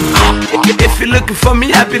loco. If you're looking for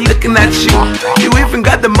me, I be looking at you. You even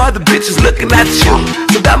got the mother bitches looking at you.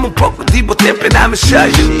 So dá-me pouco de bom tempo and I'ma show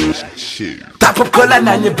you. Tá pop cola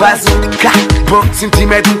na minha base, bom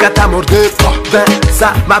sentimento nunca tá morder.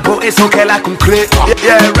 Dança, mas boa é só que ela concrete.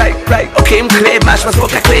 Yeah, right, ok, me crê, mas vou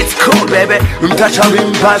pra crete, cool, baby. Me touch on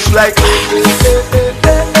me baixo like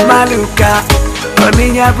maluca, a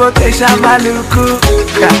minha boteja maluco.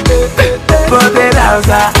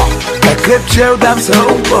 Poderosa, que clip eu dá-me só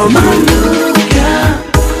pouco. Maluca,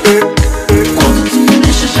 quando tu me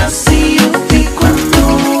mexes assim eu fico à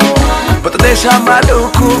toa. Vou te deixar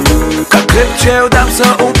maluco, que clip eu dá-me só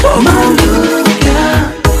pouco.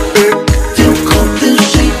 Maluca, teu corpo, teu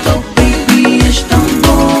jeito, baby, és tão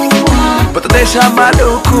boa. Vou te deixar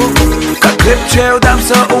maluco, que clip eu dá-me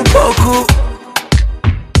só pouco.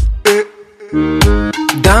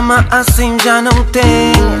 Dama assim já não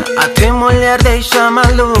tem, até mulher deixa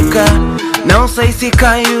maluca. Não sei se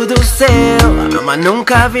caiu do céu, mas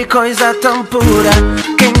nunca vi coisa tão pura.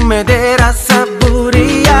 Quem me dera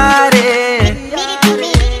saborear,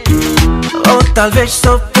 ou talvez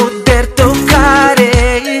só poder tocar,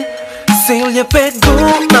 lhe pego,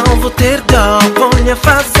 não vou ter dó. Vou lhe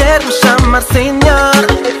fazer me chamar senhor.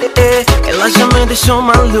 Ela já me deixou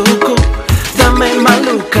maluco, também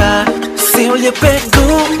maluca. Se eu lhe pego,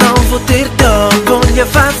 não vou ter dó. Vou lhe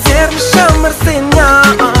fazer me chamar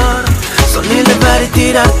senhor. Só lhe levar e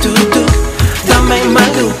tirar tudo, também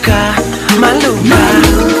maluca, maluca.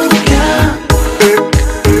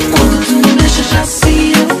 Quando tu me deixas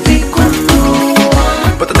assim eu fico à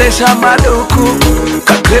toa. Vou te deixar maluco,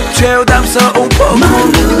 que a clipe eu dá-me só pouco.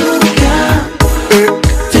 Maluca,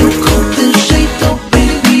 teu corpo de jeito,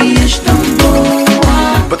 baby, és tão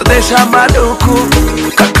boa. Vou te deixar maluco,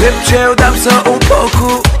 que a clipe eu dá-me só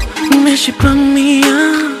pouco. Mexe pra mim,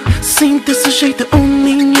 sinta esse jeito,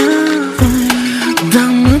 minha.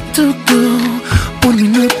 Dá-me tudo, por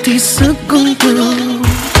minuto e segundo.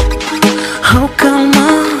 Oh, calma,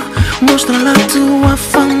 mostra lá tua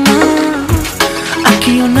fama.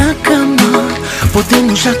 Aqui ou na cama,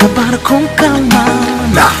 podemos acabar com calma.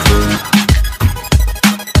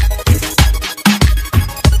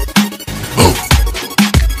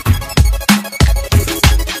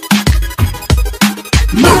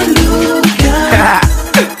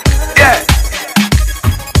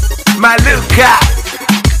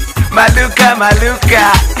 Maluca,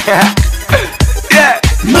 maluca, yeah,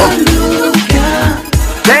 maluca,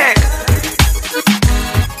 hey,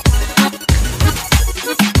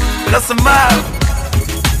 nossa mão,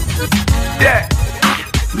 yeah,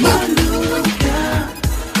 maluca,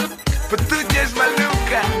 petunhas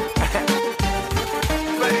maluca,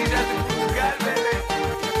 Marina de Portugal, bebê.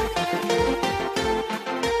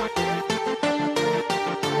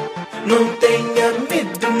 Não tenha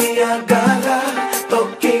medo, me agarra.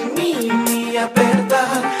 Toque em mim, me aperta,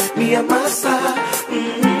 me amassa.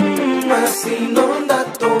 Assim não dá,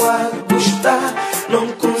 tô a gostar. Não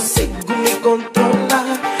consigo me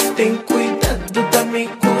controlar. Tem cuidado da me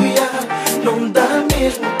cuidar. Não dá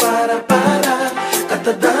mesmo para parar.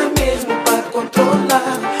 Cata dá mesmo para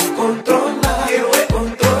controlar. Controlar, eu é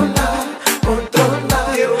controlar.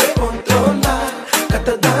 Controlar, eu é controlar.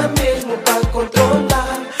 Cata dá mesmo para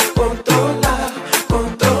controlar. Controlar,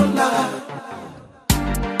 controlar.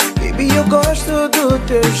 Baby, eu gosto do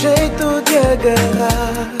teu jeito de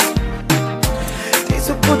agarrar. Tens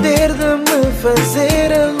o poder de me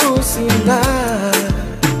fazer alucinar.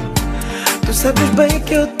 Tu sabes bem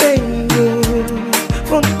que eu tenho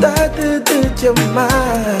vontade de te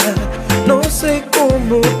amar. Não sei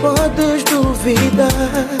como podes duvidar.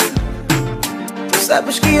 Tu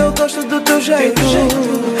sabes que eu gosto do teu jeito.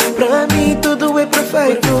 Pra mim tudo é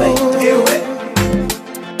perfeito. Eu é.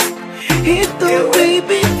 E tu,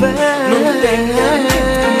 baby, vai. Não tenha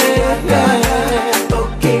medo,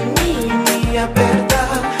 toque em mim, me aperta,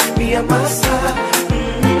 me amassa.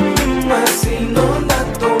 Assim não dá,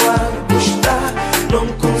 tô a gostar. Não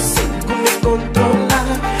consigo me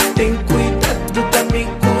controlar. Tem cuidado da me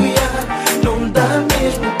cuidar. Não dá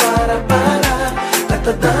mesmo para parar.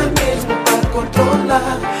 Cata dá mesmo para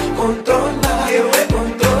controlar. Controlar, eu é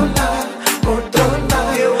controlar. Controlar,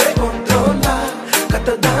 eu é controlar.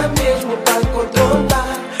 Cata dá mesmo para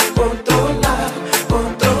controlar. Controlar,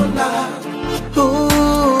 controlar.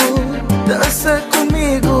 Dança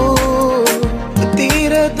comigo,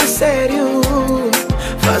 tira de sério.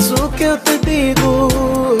 Faz o que eu te digo.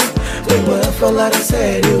 Tô a falar a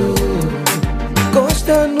sério.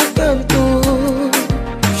 Encosta no canto,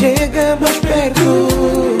 chega mais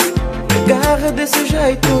perto. Agarra desse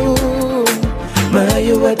jeito,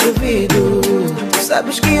 meio atrevido.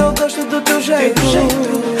 Sabes que eu gosto do teu jeito.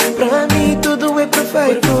 Pra mim tudo é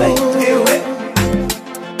perfeito. Eu é.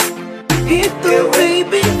 E tu,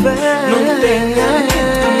 baby, vai. Não tenha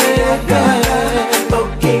medo,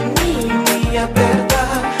 toque em mim, me aperta,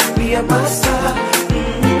 me amassa.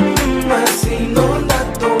 Assim não dá,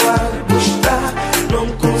 tô a gostar. Não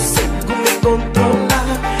consigo me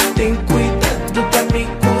controlar. Tem cuidado da me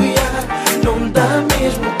cuidar. Não dá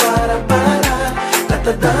mesmo para parar.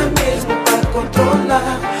 Cata dá mesmo para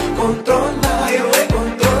controlar. Controlar, eu é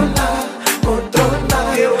controlar. Controlar,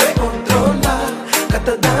 eu é controlar.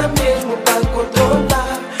 Cata dá mesmo para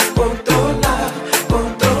controlar. Controlar,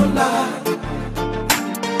 controlar.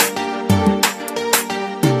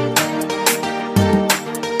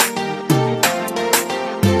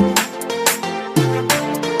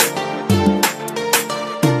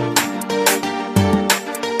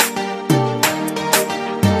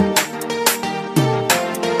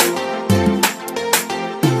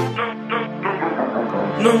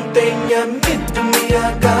 Não tenha medo, me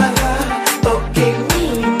agarra. Toque em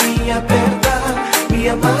mim, me aperta, me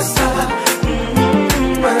amassa.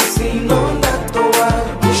 Assim não dá, tô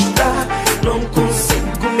a gostar. Não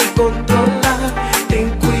consigo me controlar. Tem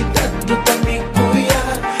cuidado da me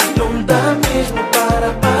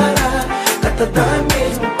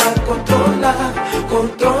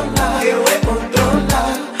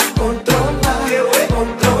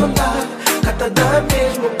Cata dá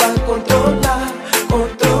mesmo pra controlar,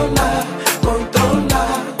 controlar,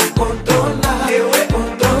 controlar, controlar. Eu é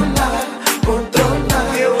controlar,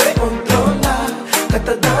 controlar, eu é controlar.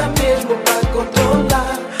 Cata dá mesmo pra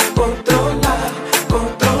controlar, controlar,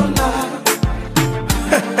 controlar.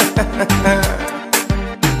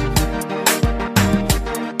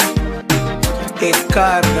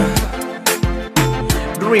 Recarga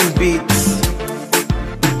Dream Beats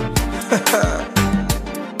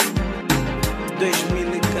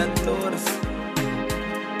 2014.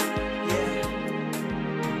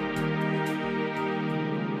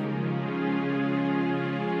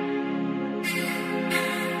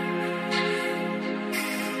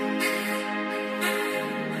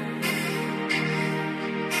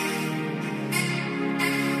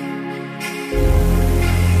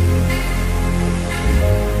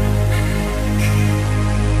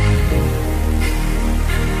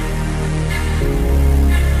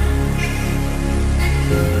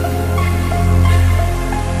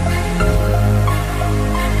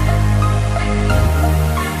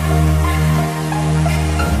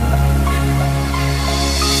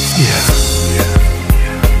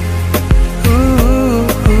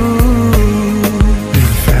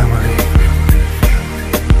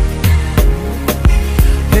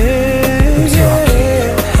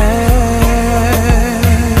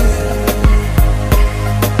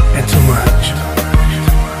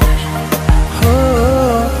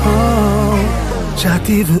 Já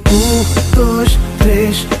tive 1, 2,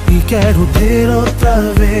 3 e quero ter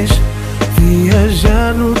outra vez.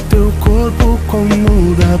 Viajar no teu corpo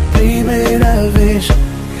como da primeira vez.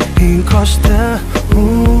 Encosta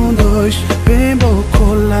 1, 2, vem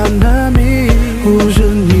colar na mim. Hoje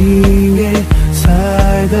ninguém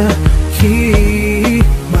sai daqui,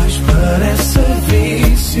 mas parece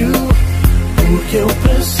vício, porque eu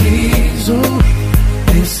preciso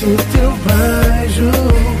desse teu beijo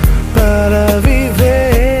para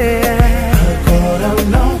viver. Agora eu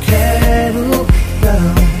não quero,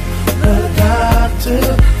 não, largar-te,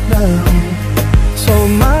 não. Só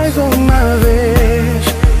mais uma vez.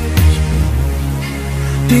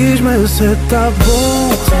 Diz-me se tá bom,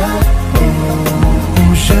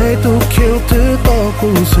 o jeito que eu te toco,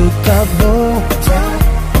 se tá bom,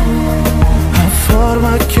 a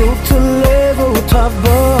forma que eu te levo, tá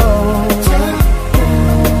bom.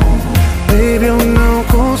 Baby, eu não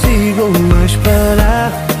consigo mais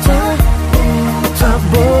parar, tá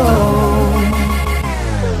bom.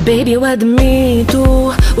 Baby, eu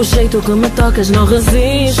admito, o jeito que me tocas não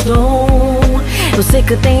resisto. Eu sei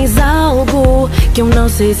que tens algo que eu não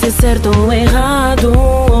sei se é certo ou errado.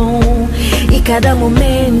 E cada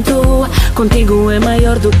momento contigo é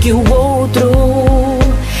maior do que o outro.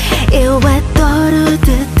 Eu adoro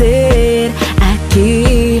te ter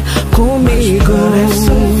aqui comigo. Mas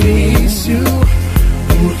parece vício,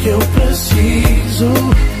 porque eu preciso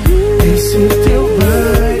desse teu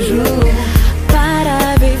beijo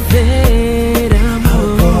para viver, amor.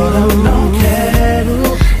 Agora eu não quero,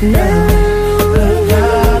 não,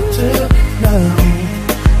 largar-te, não.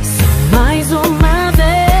 Só mais uma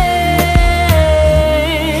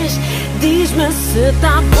vez. Diz-me se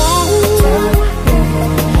tá bom,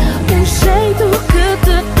 o jeito que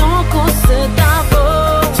te toco, se tá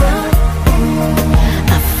bom,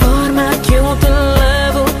 a forma que eu te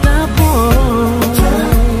levo, tá bom.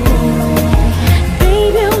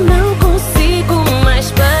 Baby, eu não consigo mais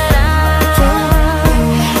parar,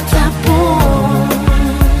 tá bom.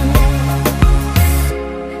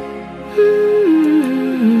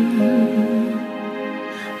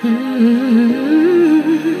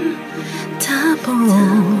 Tá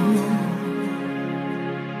bom.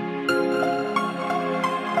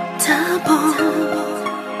 Tá bom.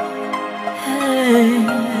 Hey.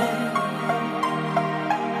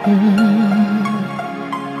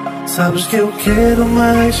 Sabes que eu quero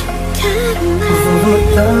mais, Quero mais, vou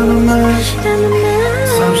voltar mais. quero mais.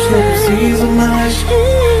 Sabes que eu preciso mais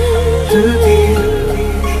de ti.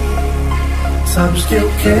 Sabes que eu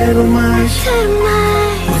quero mais, Quero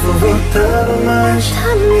mais, vou voltar mais.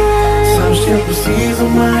 quero mais. Sabes que eu preciso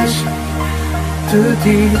mais de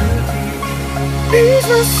ti. Diz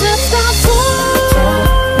você tá bom,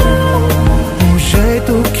 O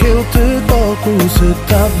jeito que eu te toco, se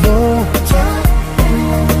tá bom,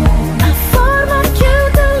 a forma que eu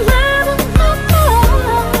te levo, tá bom.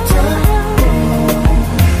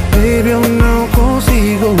 baby, eu não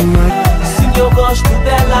consigo mais. Se eu gosto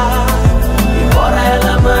dela, embora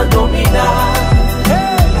ela me dominar.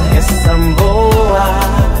 Essa boa,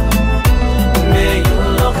 meio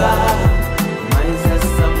louca, mas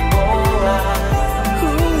essa boa.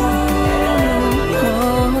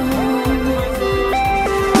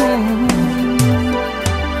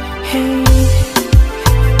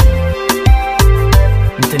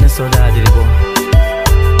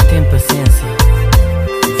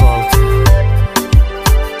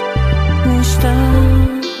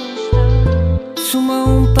 Suma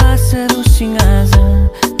um pássaro sem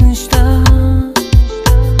asa, está.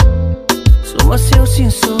 Suma seu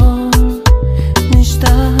sensor,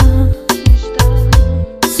 está.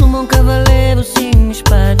 Suma um cavaleiro sem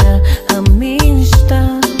espada, a mim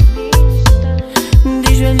está.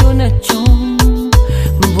 De joelho na chão,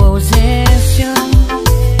 boa ausência.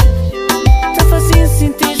 Tá fazendo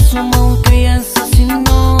sentir suma uma criança sem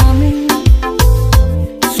nome.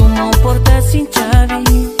 Suma uma porta sem chave.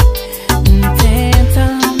 Tenta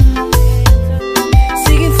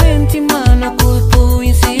siga em frente, mano, corpo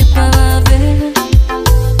inseparável.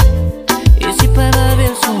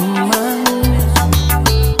 Inseparável, suma.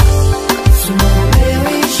 Suma Romeu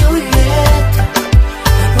e Julieta,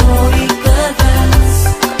 amor e pedaço.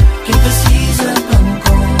 Quem precisa pra me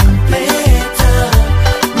completar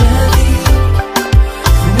minha vida.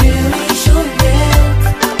 Romeu e Julieta,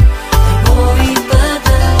 amor e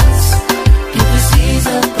pedaço. Quem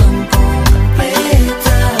precisa pra me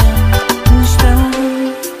completar está.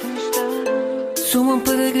 Sou um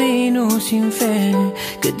peregrino sem fé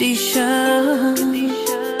que deixa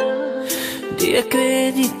de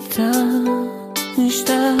acreditar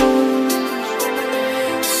está.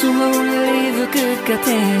 Sou um livro que cá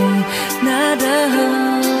tem nada,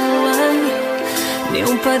 nem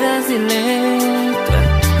um pedaço de letra.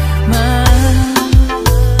 Mas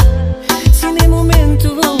se nem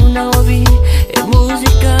momento vou não ouvir é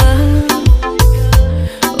música,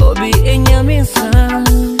 ouvi em minha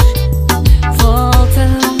mensagem. Volta,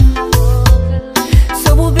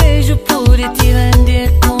 só o beijo por te render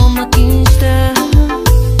como aqui está.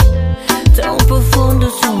 Tão profundo,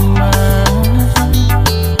 suma.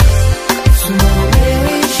 Suma Romeu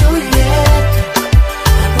e Julieta,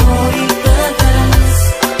 amor e pedaço.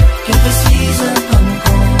 Quem precisa pra me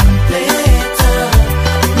completar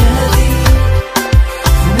minha vida.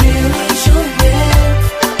 Romeu e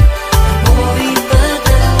Julieta, amor e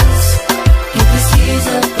pedaço. Quem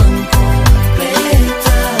precisa pra me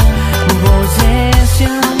completar boa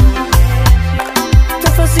ausência. Tá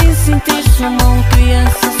fazendo sentir suma uma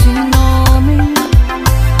criança sem nome.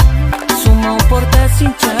 Suma uma porta sem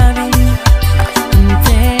chave.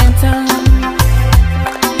 Tenta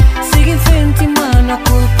siga em frente, mano,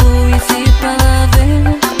 corpo inseparável.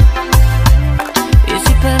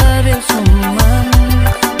 Inseparável, suma.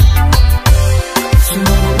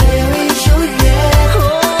 Suma Romeu e Julieta,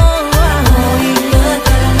 amor e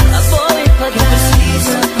pedaço. Quem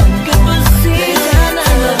precisa pra me completar na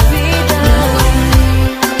vida.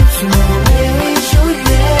 Suma Romeu e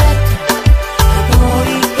Julieta, amor e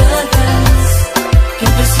pedaço. Quem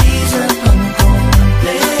precisa pra me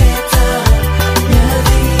completar minha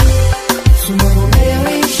vida. Suma Romeu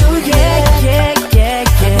e Julieta,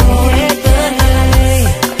 amor e pedaço.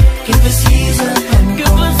 Quem precisa pra me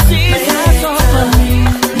completar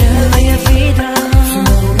minha vida.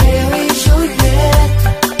 Suma Romeu e Julieta,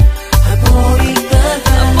 amor e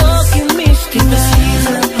pedaço. Quem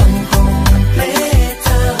precisa pra me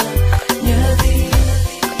completar minha vida.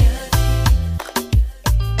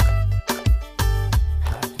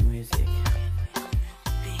 Music.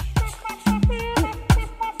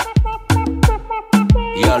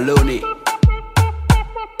 Yeah, Looney.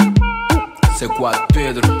 C'est quoi,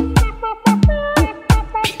 Pedro?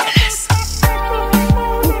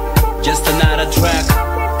 Just another track.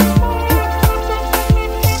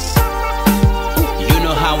 You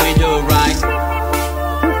know how we do, right?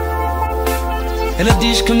 Ela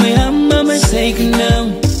diz que me ama, mas sei que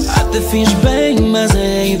não. Até fiz bem, mas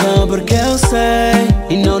é em vão porque eu sei.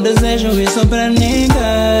 E não desejo isso pra ninguém.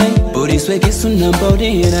 Por isso é que isso não pode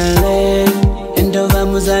ir além. Então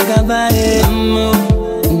vamos acabar, amor.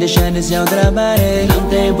 Deixar de seu trabalho. Não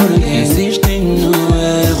tem por que insistir no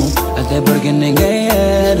erro. Até porque ninguém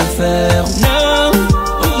é de ferro. Não,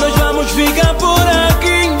 nós vamos ficar por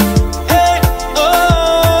aqui. Hey,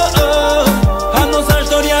 oh, oh. A nossa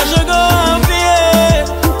história chegou ao fim.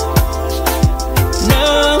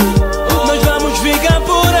 Não, nós vamos ficar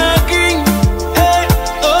por aqui. Hey,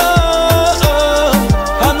 oh,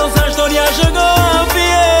 oh. A nossa história chegou ao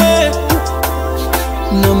fim.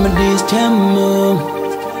 Não me diz te amo.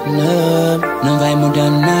 Não vai mudar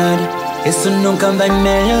nada. Isso nunca vai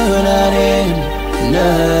melhorar.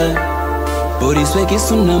 Não. Por isso é que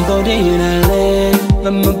isso não pode ir além.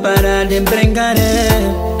 Vamos parar de brincar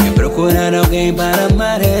e procurar alguém para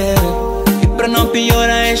amar. E para não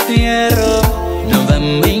piorar este erro, não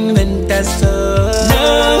vamos inventar só.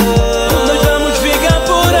 Não, nós vamos ficar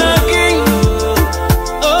por aqui.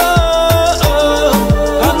 Oh,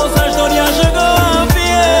 oh. A nossa história chegou ao fim.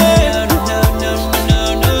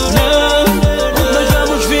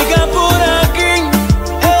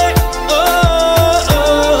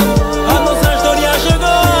 História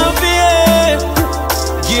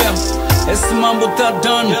combo tá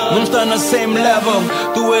done, não está na same level.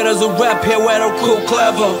 Tu eras o rap, eu era o cool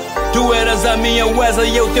clever. Tu eras a minha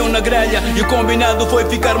Wesley e eu teu na grelha. E o combinado foi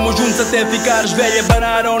ficarmos juntos até ficares velha. But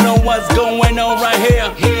I don't know what's going on right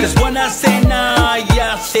here. Cause when I say nah,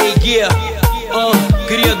 yeah, I say yeah.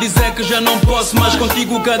 Queria dizer que já não posso mais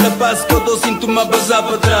contigo. Cada passo que eu dou sinto-me a basar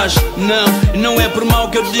para trás. Não é por mal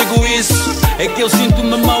que eu digo isso. É que eu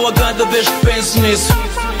sinto-me mal a cada vez que penso nisso.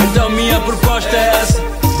 Então minha proposta é essa.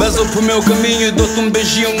 Basou pro meu caminho e dou-te um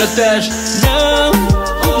beijinho na testa. Não,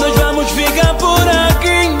 nós vamos ficar por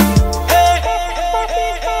aqui.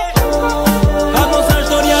 A nossa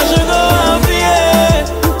história chegou ao fim.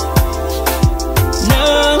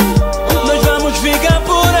 Não, nós vamos ficar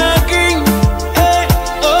por aqui.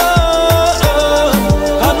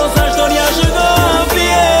 A nossa história chegou ao fim.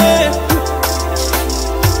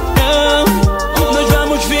 Não, nós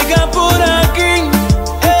vamos ficar por aqui.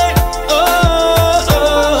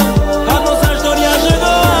 A nossa história chegou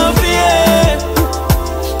ao fim.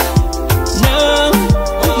 Não,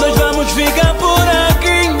 nós vamos ficar por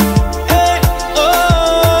aqui.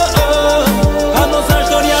 A nossa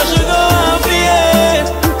história chegou ao fim.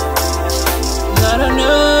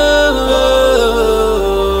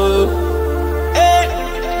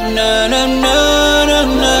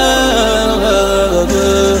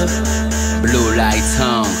 Blue lights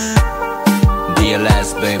on,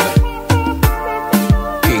 DLS baby,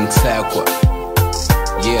 King Takwa,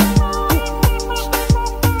 yeah.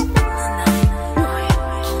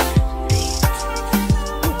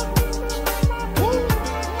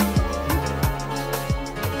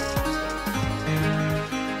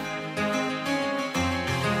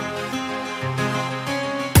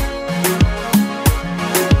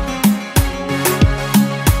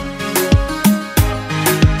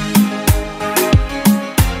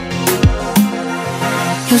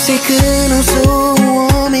 Eu sei que não sou o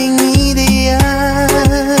homem ideal,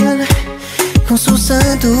 não sou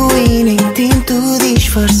santo e nem tento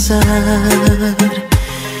disfarçar.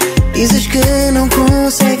 Dizes que não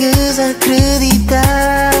consegues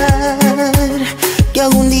acreditar que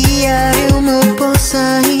algum dia eu me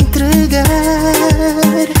possa entregar.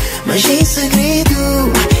 Mas em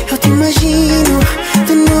segredo eu te imagino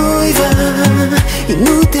de noiva, e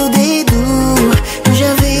no teu dedo eu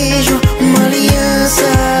já vejo uma aliança.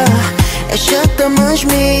 É chata, mas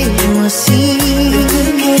mesmo assim eu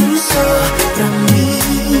te quero só pra mim.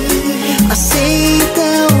 Aceita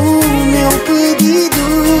o meu pedido,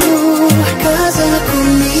 casa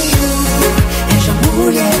comigo, és a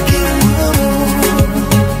mulher que eu amo.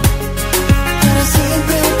 Para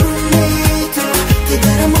sempre eu prometo te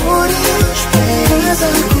dar amor e respeito. Casa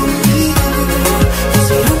comigo, vou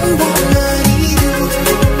ser um bom marido.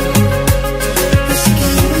 Eu sei que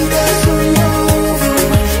ainda sou novo,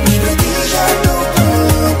 mas pra ti já estou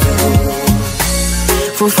pronto.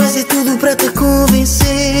 Vou fazer tudo pra te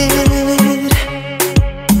convencer.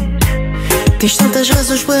 Tens tantas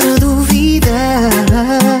razões para duvidar,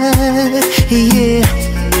 yeah.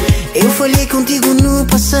 Eu falhei contigo no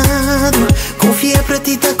passado, confiar para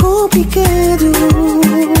ti tá complicado.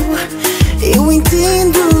 Eu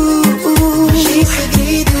entendo, mas em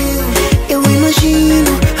segredo eu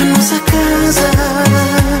imagino a nossa casa.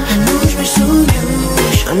 Nos meus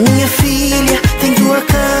sonhos, a minha filha tem tua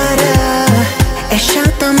cara. É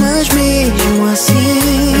chata, mas mesmo assim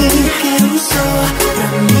eu quero só pra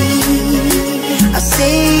mim.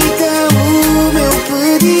 Aceita o meu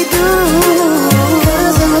pedido,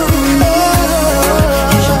 casa comigo,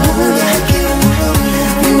 és a mulher que eu amo.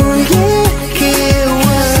 Mulher que eu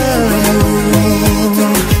amo.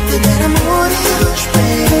 Te dar amor e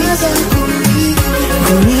respeito. Casa comigo,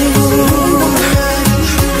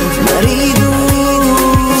 marido.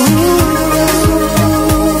 Casa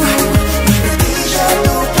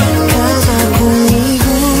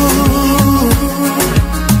comigo,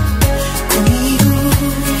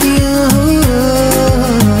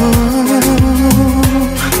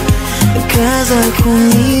 casa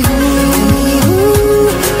comigo.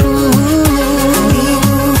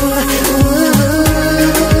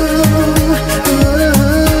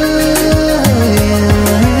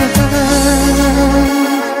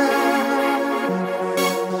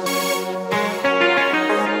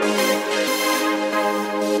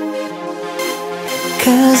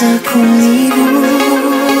 Casa comigo.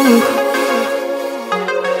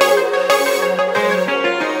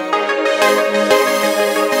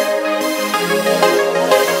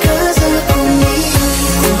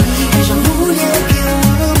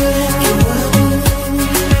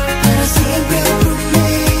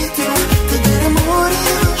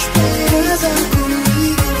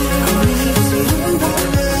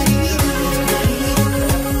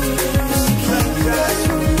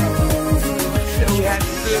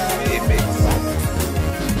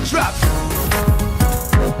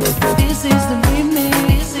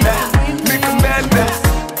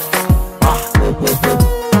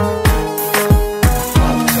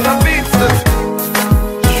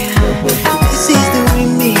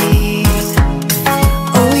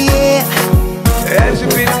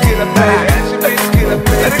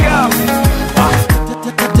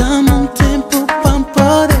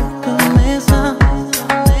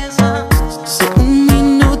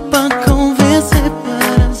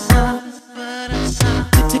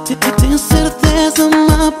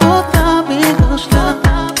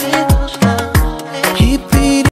 E